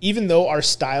even though our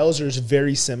styles are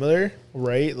very similar,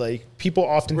 right? Like people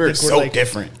often think we're like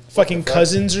different, fucking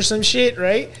cousins or some shit,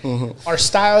 right? Mm-hmm. Our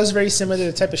style is very similar.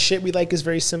 The type of shit we like is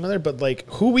very similar, but like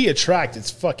who we attract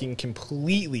is fucking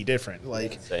completely different.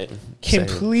 Like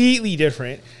completely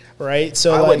different. Right,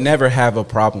 so I would never have a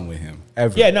problem with him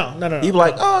ever. Yeah, no. He'd be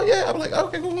like, "Oh yeah," I'm like,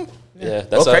 "Okay, cool." Yeah,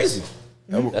 that's crazy.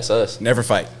 That's us. Never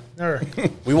fight.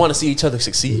 We want to see each other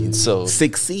succeed. So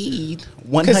 100%.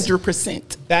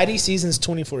 Baddie season's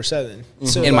 24/7.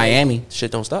 So in Miami,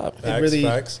 shit don't stop.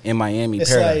 Facts. In Miami,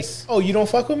 it's paradise. like, you don't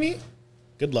fuck with me?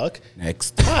 Good luck.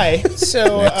 Next. Hi.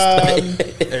 So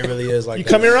it really is like you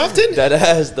come here often? That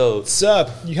ass though. What's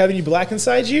up? You have any black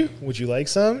inside you? Would you like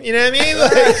some? You know what I mean?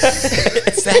 Like,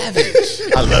 savage.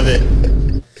 I love it.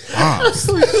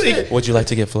 moms. Would you like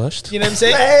to get flushed? You know what I'm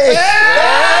saying? Hey.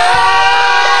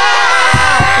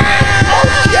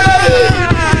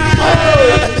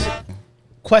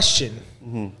 Question.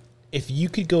 Mm-hmm. If you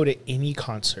could go to any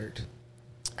concert,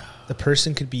 the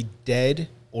person could be dead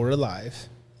or alive,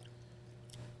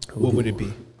 what would it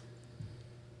be?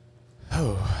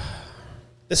 Oh.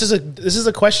 This is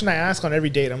a question I ask on every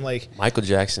date. I'm like, Michael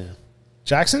Jackson.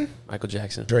 Jackson? Michael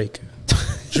Jackson. Drake.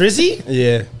 Drizzy?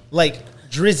 Yeah. Like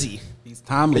Drizzy. He's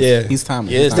timeless. Yeah. He's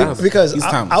timeless. Yeah, he's timeless. Because he's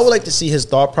timeless. I would like to see his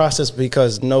thought process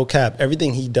because no cap,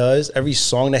 everything he does, every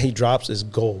song that he drops is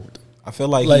gold. I feel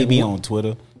like he'd be on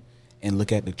Twitter and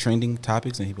look at the trending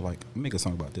topics and he'd be like, make a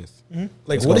song about this. Mm-hmm.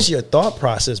 Like, what is your thought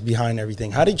process behind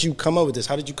everything? How did you come up with this?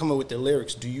 How did you come up with the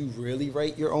lyrics? Do you really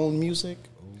write your own music?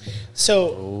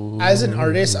 So, as an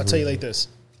artist, I'll tell you like this.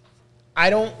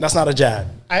 That's not a jab.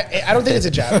 I don't think it's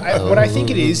a jab. What I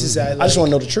think it is that like, I just want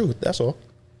to know the truth. That's all.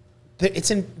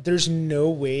 There's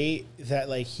no way that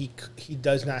like he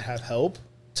does not have help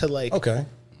to like. Okay.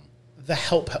 The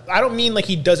help. I don't mean like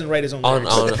he doesn't write his own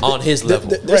lyrics. On his level.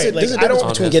 There's a difference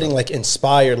between getting like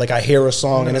inspired. Like I hear a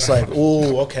song and it's like,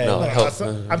 ooh, okay.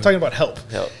 I'm talking about help.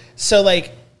 So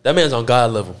like. That man's on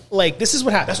God level. Like this is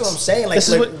what happens. That's what I'm saying. Like, this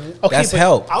is what. Okay, that's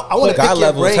help. I want to God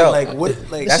level is help. Like what?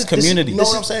 Like that's community. You know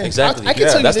what I'm saying? Exactly. I can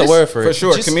tell you that's this, the word for it. For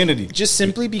sure, community. Just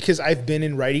simply because I've been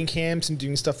in writing camps and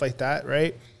doing stuff like that,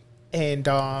 right? And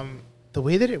the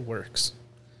way that it works,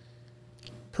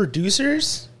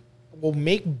 producers will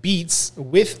make beats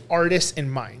with artists in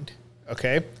mind.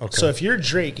 Okay. So if you're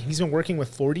Drake, he's been working with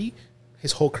 40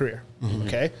 his whole career. Mm-hmm.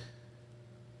 Okay.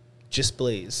 Just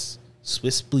Blaze,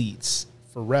 Swiss Bleeds,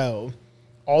 Pharrell,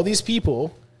 all these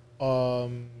people,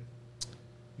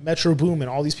 Metro Boom and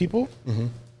all these people,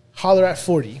 holler at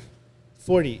 40.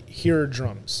 40, here are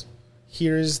drums.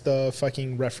 Here's the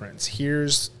fucking reference.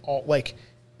 Here's all, like,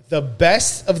 the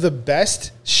best of the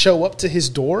best show up to his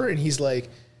door, and he's like,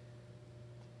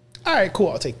 all right, cool,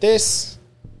 I'll take this.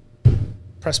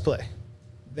 Press play.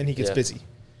 Then he gets busy,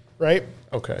 right?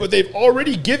 Okay. But they've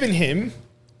already given him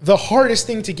the hardest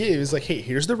thing to give is like, hey,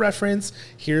 here's the reference.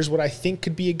 Here's what I think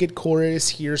could be a good chorus.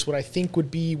 Here's what I think would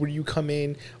be where you come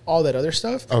in, all that other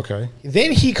stuff. Okay.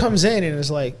 Then he comes in and is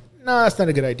like, no, that's not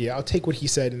a good idea. I'll take what he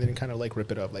said and then kind of like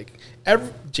rip it up. Like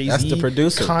Jay-Z, that's the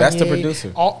producer. Kanye, that's the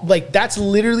producer. That's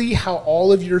literally how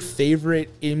all of your favorite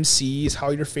MCs, how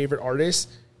your favorite artists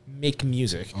make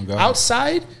music.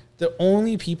 Outside, the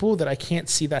only people that I can't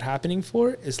see that happening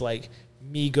for is like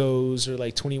Migos or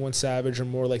like 21 Savage or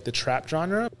more like the trap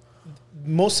genre.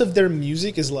 Most of their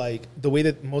music is like the way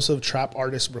that most of trap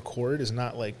artists record is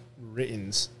not like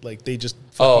written. Like they just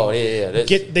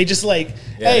they just like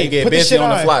hey, get put this shit on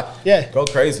the fly. Yeah, go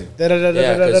crazy.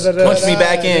 Punch me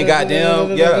back in,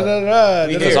 goddamn. Yeah,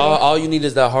 because all you need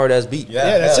is that hard ass beat.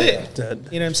 Yeah, that's it.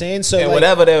 You know what I'm saying? So and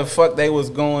whatever the fuck they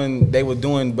were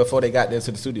doing before they got there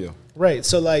to the studio. Right.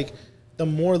 So like the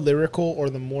more lyrical or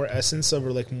the more essence of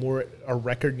or like more a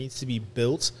record needs to be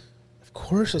built, of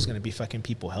course there's going to be fucking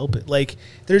people help it. Like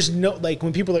there's no, like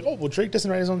when people are like, oh, well, Drake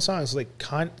doesn't write his own songs. Like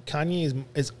Kanye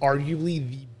is arguably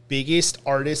the biggest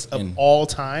artist of all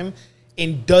time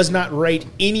and does not write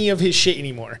any of his shit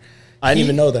anymore. I didn't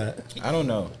even know that. I don't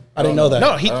know. I didn't know that.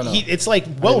 No, he it's like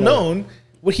well known.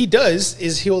 What he does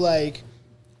is he'll like,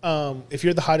 if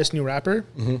you're the hottest new rapper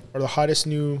or the hottest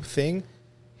new thing,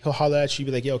 he'll holler at you,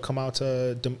 be like, yo, come out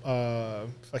to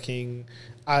fucking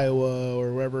Iowa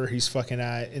or wherever he's fucking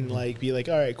at and like be like,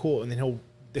 all right, cool. And then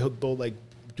they'll like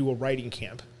do a writing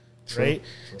camp, right?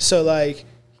 Sure. So like,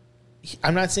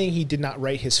 I'm not saying he did not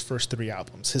write his first 3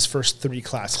 albums, his first 3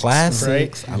 classics.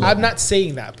 Right? I'm not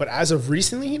saying that, but as of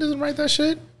recently, he doesn't write that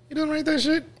shit.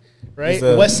 Right?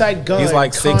 West Side Gun. He's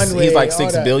like Conway, he's like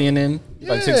 6 billion in.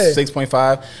 Yeah. Like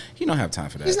 6.5. He don't have time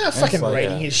for that. He's not fucking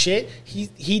writing his shit.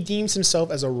 He deems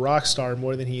himself as a rock star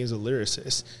more than he is a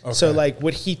lyricist. Okay. So like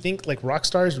what he think like rock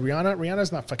stars,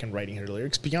 Rihanna's not fucking writing her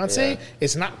lyrics. Beyonce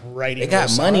is not writing. They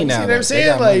got money now. You know what I'm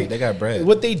saying? They got bread.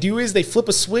 What they do is they flip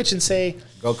a switch and say,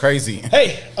 go crazy.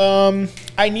 Hey,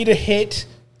 I need a hit.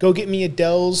 Go get me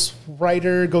Adele's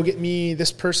writer. Go get me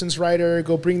this person's writer.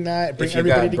 Go bring that. Bring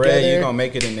everybody together. Bread, you're gonna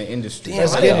make it in the industry.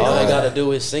 All I gotta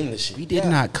do is sing this shit. We did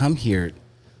not come here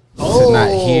to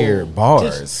not hear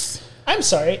bars. I'm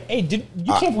sorry. Hey,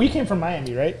 we came from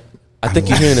Miami, right? I think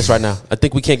you're hearing this right now. I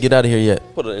think we can't get out of here yet.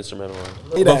 Put an instrumental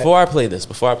on. Before I play this.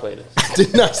 I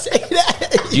did not say that.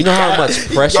 Do you know how much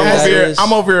pressure that is?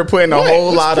 I'm over here putting a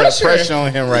whole lot of pressure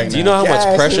on him right now. Do you know how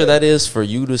much pressure that is for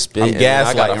you to spit? I'm gaslighting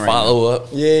I gotta follow up.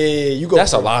 Yeah, you go.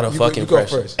 That's first. a lot of fucking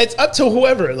pressure. It's up to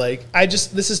whoever. Like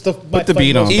this is the put the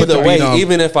beat on. Either way,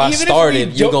 even if I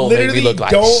started, you're gonna make me look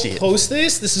like shit. Don't post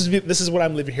this. This is what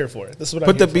I'm living here for. This is what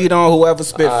put the beat on. Whoever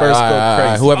spit first go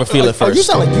crazy. Whoever feel it first. You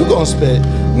sound like you gonna spit.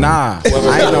 Nah,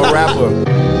 I ain't no rapper.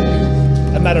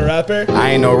 I'm not a rapper.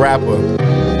 I ain't no rapper.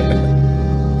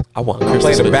 I want to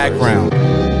play the background.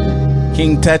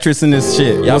 King Tetris in this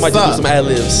shit. Yeah, I might do some ad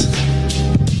libs.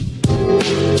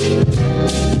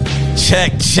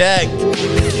 Check.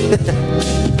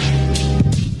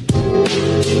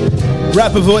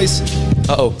 Rapper voice.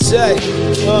 Uh-oh. Say,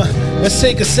 let's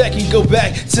take a second, go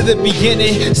back to the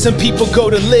beginning. Some people go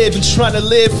to live and trying to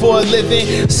live for a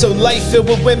living. So life filled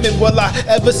with women, will I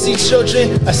ever see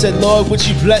children? I said, Lord, would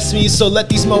you bless me? So let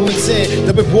these moments in.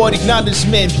 The reward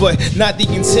acknowledgement, but not the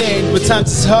intent. But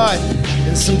times is hard.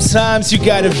 And sometimes you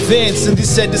gotta vent. And they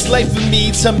said this life for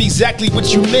me, tell me exactly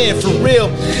what you meant. For real,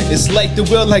 it's like the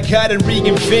will I gotta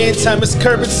reinvent. Time is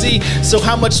currency, so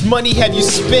how much money have you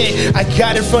spent? I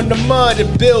got it from the mud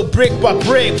and built brick by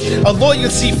brick. A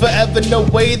loyalty forever, no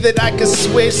way that I can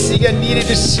switch. See, I needed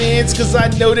a chance, cause I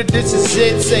know that this is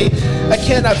it. Say, I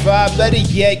cannot vibe, better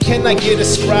yet, can I get a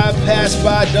scribe? Pass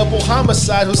by double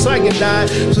homicide, Hosayana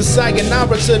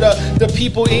to the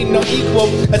people ain't no equal.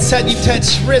 I tell you,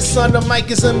 touch wrists on the mic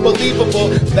is unbelievable.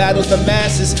 Battle the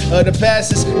masses, the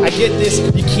passes. I get this,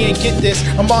 you can't get this.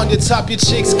 I'm on your top, your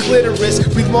chick's clitoris.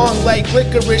 We long like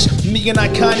licorice, me and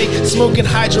iconic. Smoking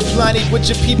hydroponic with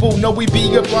your people, know we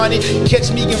be up on it.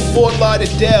 Catch me in Fort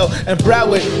Lauderdale and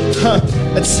Broward,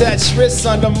 attach wrists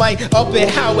on the mic, up at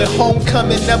Howard,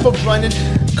 homecoming, never running.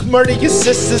 Murder your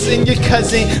sisters and your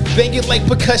cousin, bang it like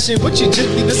percussion, what you just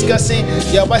be discussing.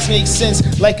 Yo, why makes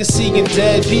sense like a seeing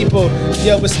dead people.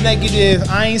 Yo, it's negative,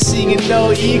 I ain't seeing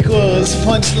no equals.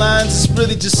 Punchlines, it's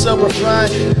really just so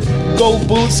refined. Gold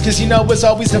boots, cause you know it's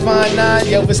always Divine 9.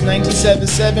 Yo, it's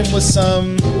 1977 with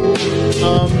some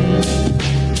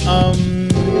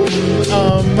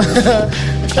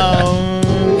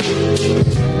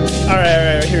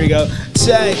Alright, here we go.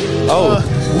 Say,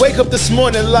 wake up this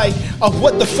morning like,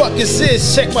 what the fuck is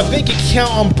this? Check my bank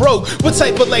account, I'm broke. What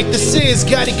type of life this is?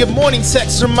 Got a good morning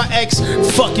text from my ex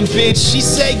fucking bitch. She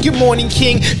said, good morning,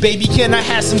 king. Baby, can I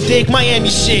have some dick? Miami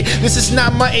shit. This is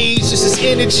not my age, this is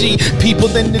energy.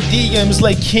 People in the DMs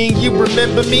like, king, you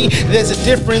remember me? There's a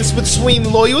difference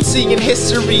between loyalty and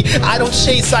history. I don't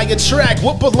chase, I attract.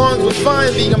 What belongs will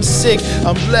find me. I'm sick,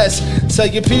 I'm blessed. Tell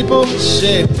your people,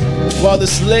 shit. While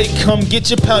it's late, come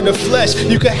get your pound of flesh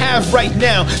you can have right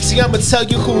now. See, I'ma tell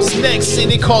you who's next. Say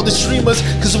they call the streamers,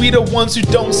 cause we the ones who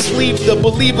don't sleep. The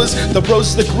believers, the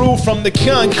roast that grew from the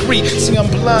concrete. See, I'm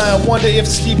blind, wonder if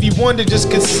Stevie Wonder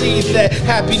just could see that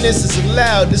happiness is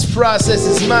allowed. This process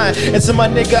is mine. And to my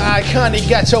nigga Iconic,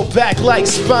 got your back like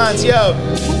spines, yo.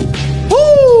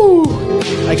 Woo!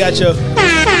 I got your.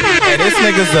 Hey, this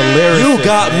nigga's a lyricist. You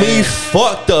got me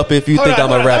fucked up if you think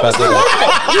I'm a rap out there.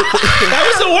 That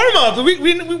was the warm up.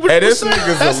 Hey, this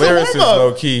nigga's a lyricist,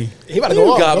 low key. He about to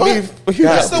go got off. me.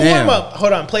 That's the warm up.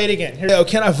 Hold on, play it again. Here. Yo,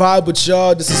 can I vibe with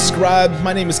y'all? This is Scribe.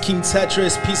 My name is King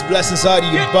Tetris. Peace, blessings, all to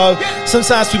you above.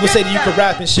 Sometimes people say that you can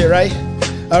rap and shit, right?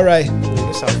 All right.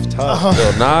 That sounds tough.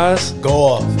 Yo, Nas, go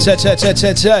off.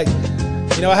 Check.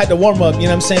 You know, I had to warm up, you know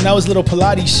what I'm saying? That was a little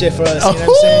Pilates shit for us, you know what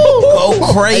I'm saying?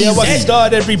 Go crazy. I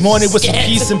start every morning with some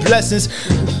peace and blessings.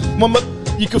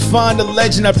 You can find a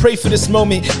legend, I pray for this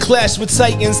moment. Clash with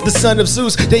Titans, the son of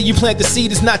Zeus. Day you plant the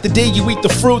seed is not the day you eat the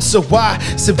fruit. So why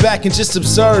sit back and just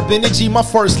observe? Energy, my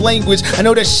first language. I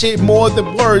know that shit more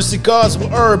than words. Cigars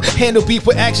with herb, handle beef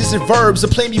with actions and verbs. Or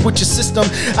play me with your system,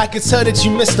 I can tell that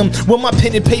you missed them. With my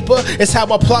pen and paper, it's how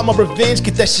I plot my revenge.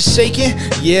 Get that shit shaking?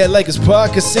 Yeah, like it's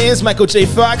Parkinson's. Michael J.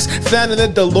 Fox, found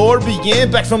that the Lord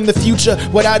began. Back from the future,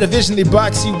 without a vision, they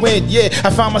box you in. Yeah, I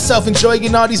find myself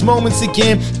enjoying all these moments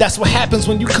again. That's what happens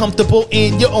when you comfortable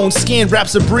in your own skin.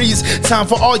 Raps a breeze, time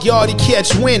for all y'all to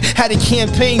catch wind. Had a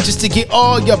campaign just to get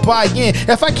all your buy-in.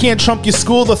 If I can't trump your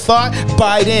school of thought,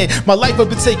 buy it in. My life I've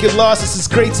been taking losses, it's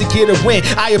great to get a win.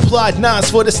 I applaud Nas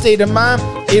for the state of mind.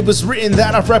 It was written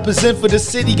that I represent for the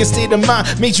city and state of mind.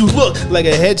 Made you look like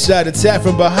a headshot attack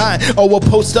from behind. Or a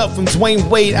post up from Dwayne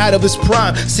Wade out of his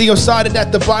prime. See, I'm started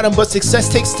at the bottom, but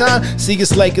success takes time. See,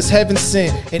 it's like it's heaven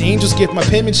sent, and angels give my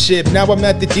penmanship. Now I'm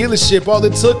at the dealership, all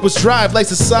it took was drive,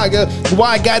 life's a saga.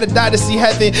 Why I gotta die to see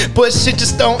heaven? But shit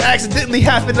just don't accidentally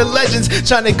happen to legends.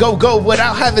 Trying to go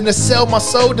without having to sell my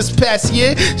soul this past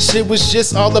year. Shit was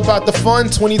just all about the fun.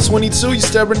 2022, you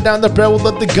staring down the barrel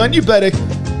of the gun, you better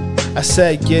I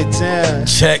said, get down.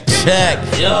 Check.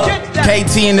 Yo.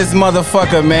 KT in this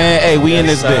motherfucker, man. Hey, we in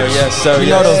this bitch. Yes, sir. You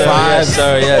know those vibes.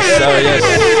 Yes,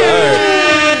 sir.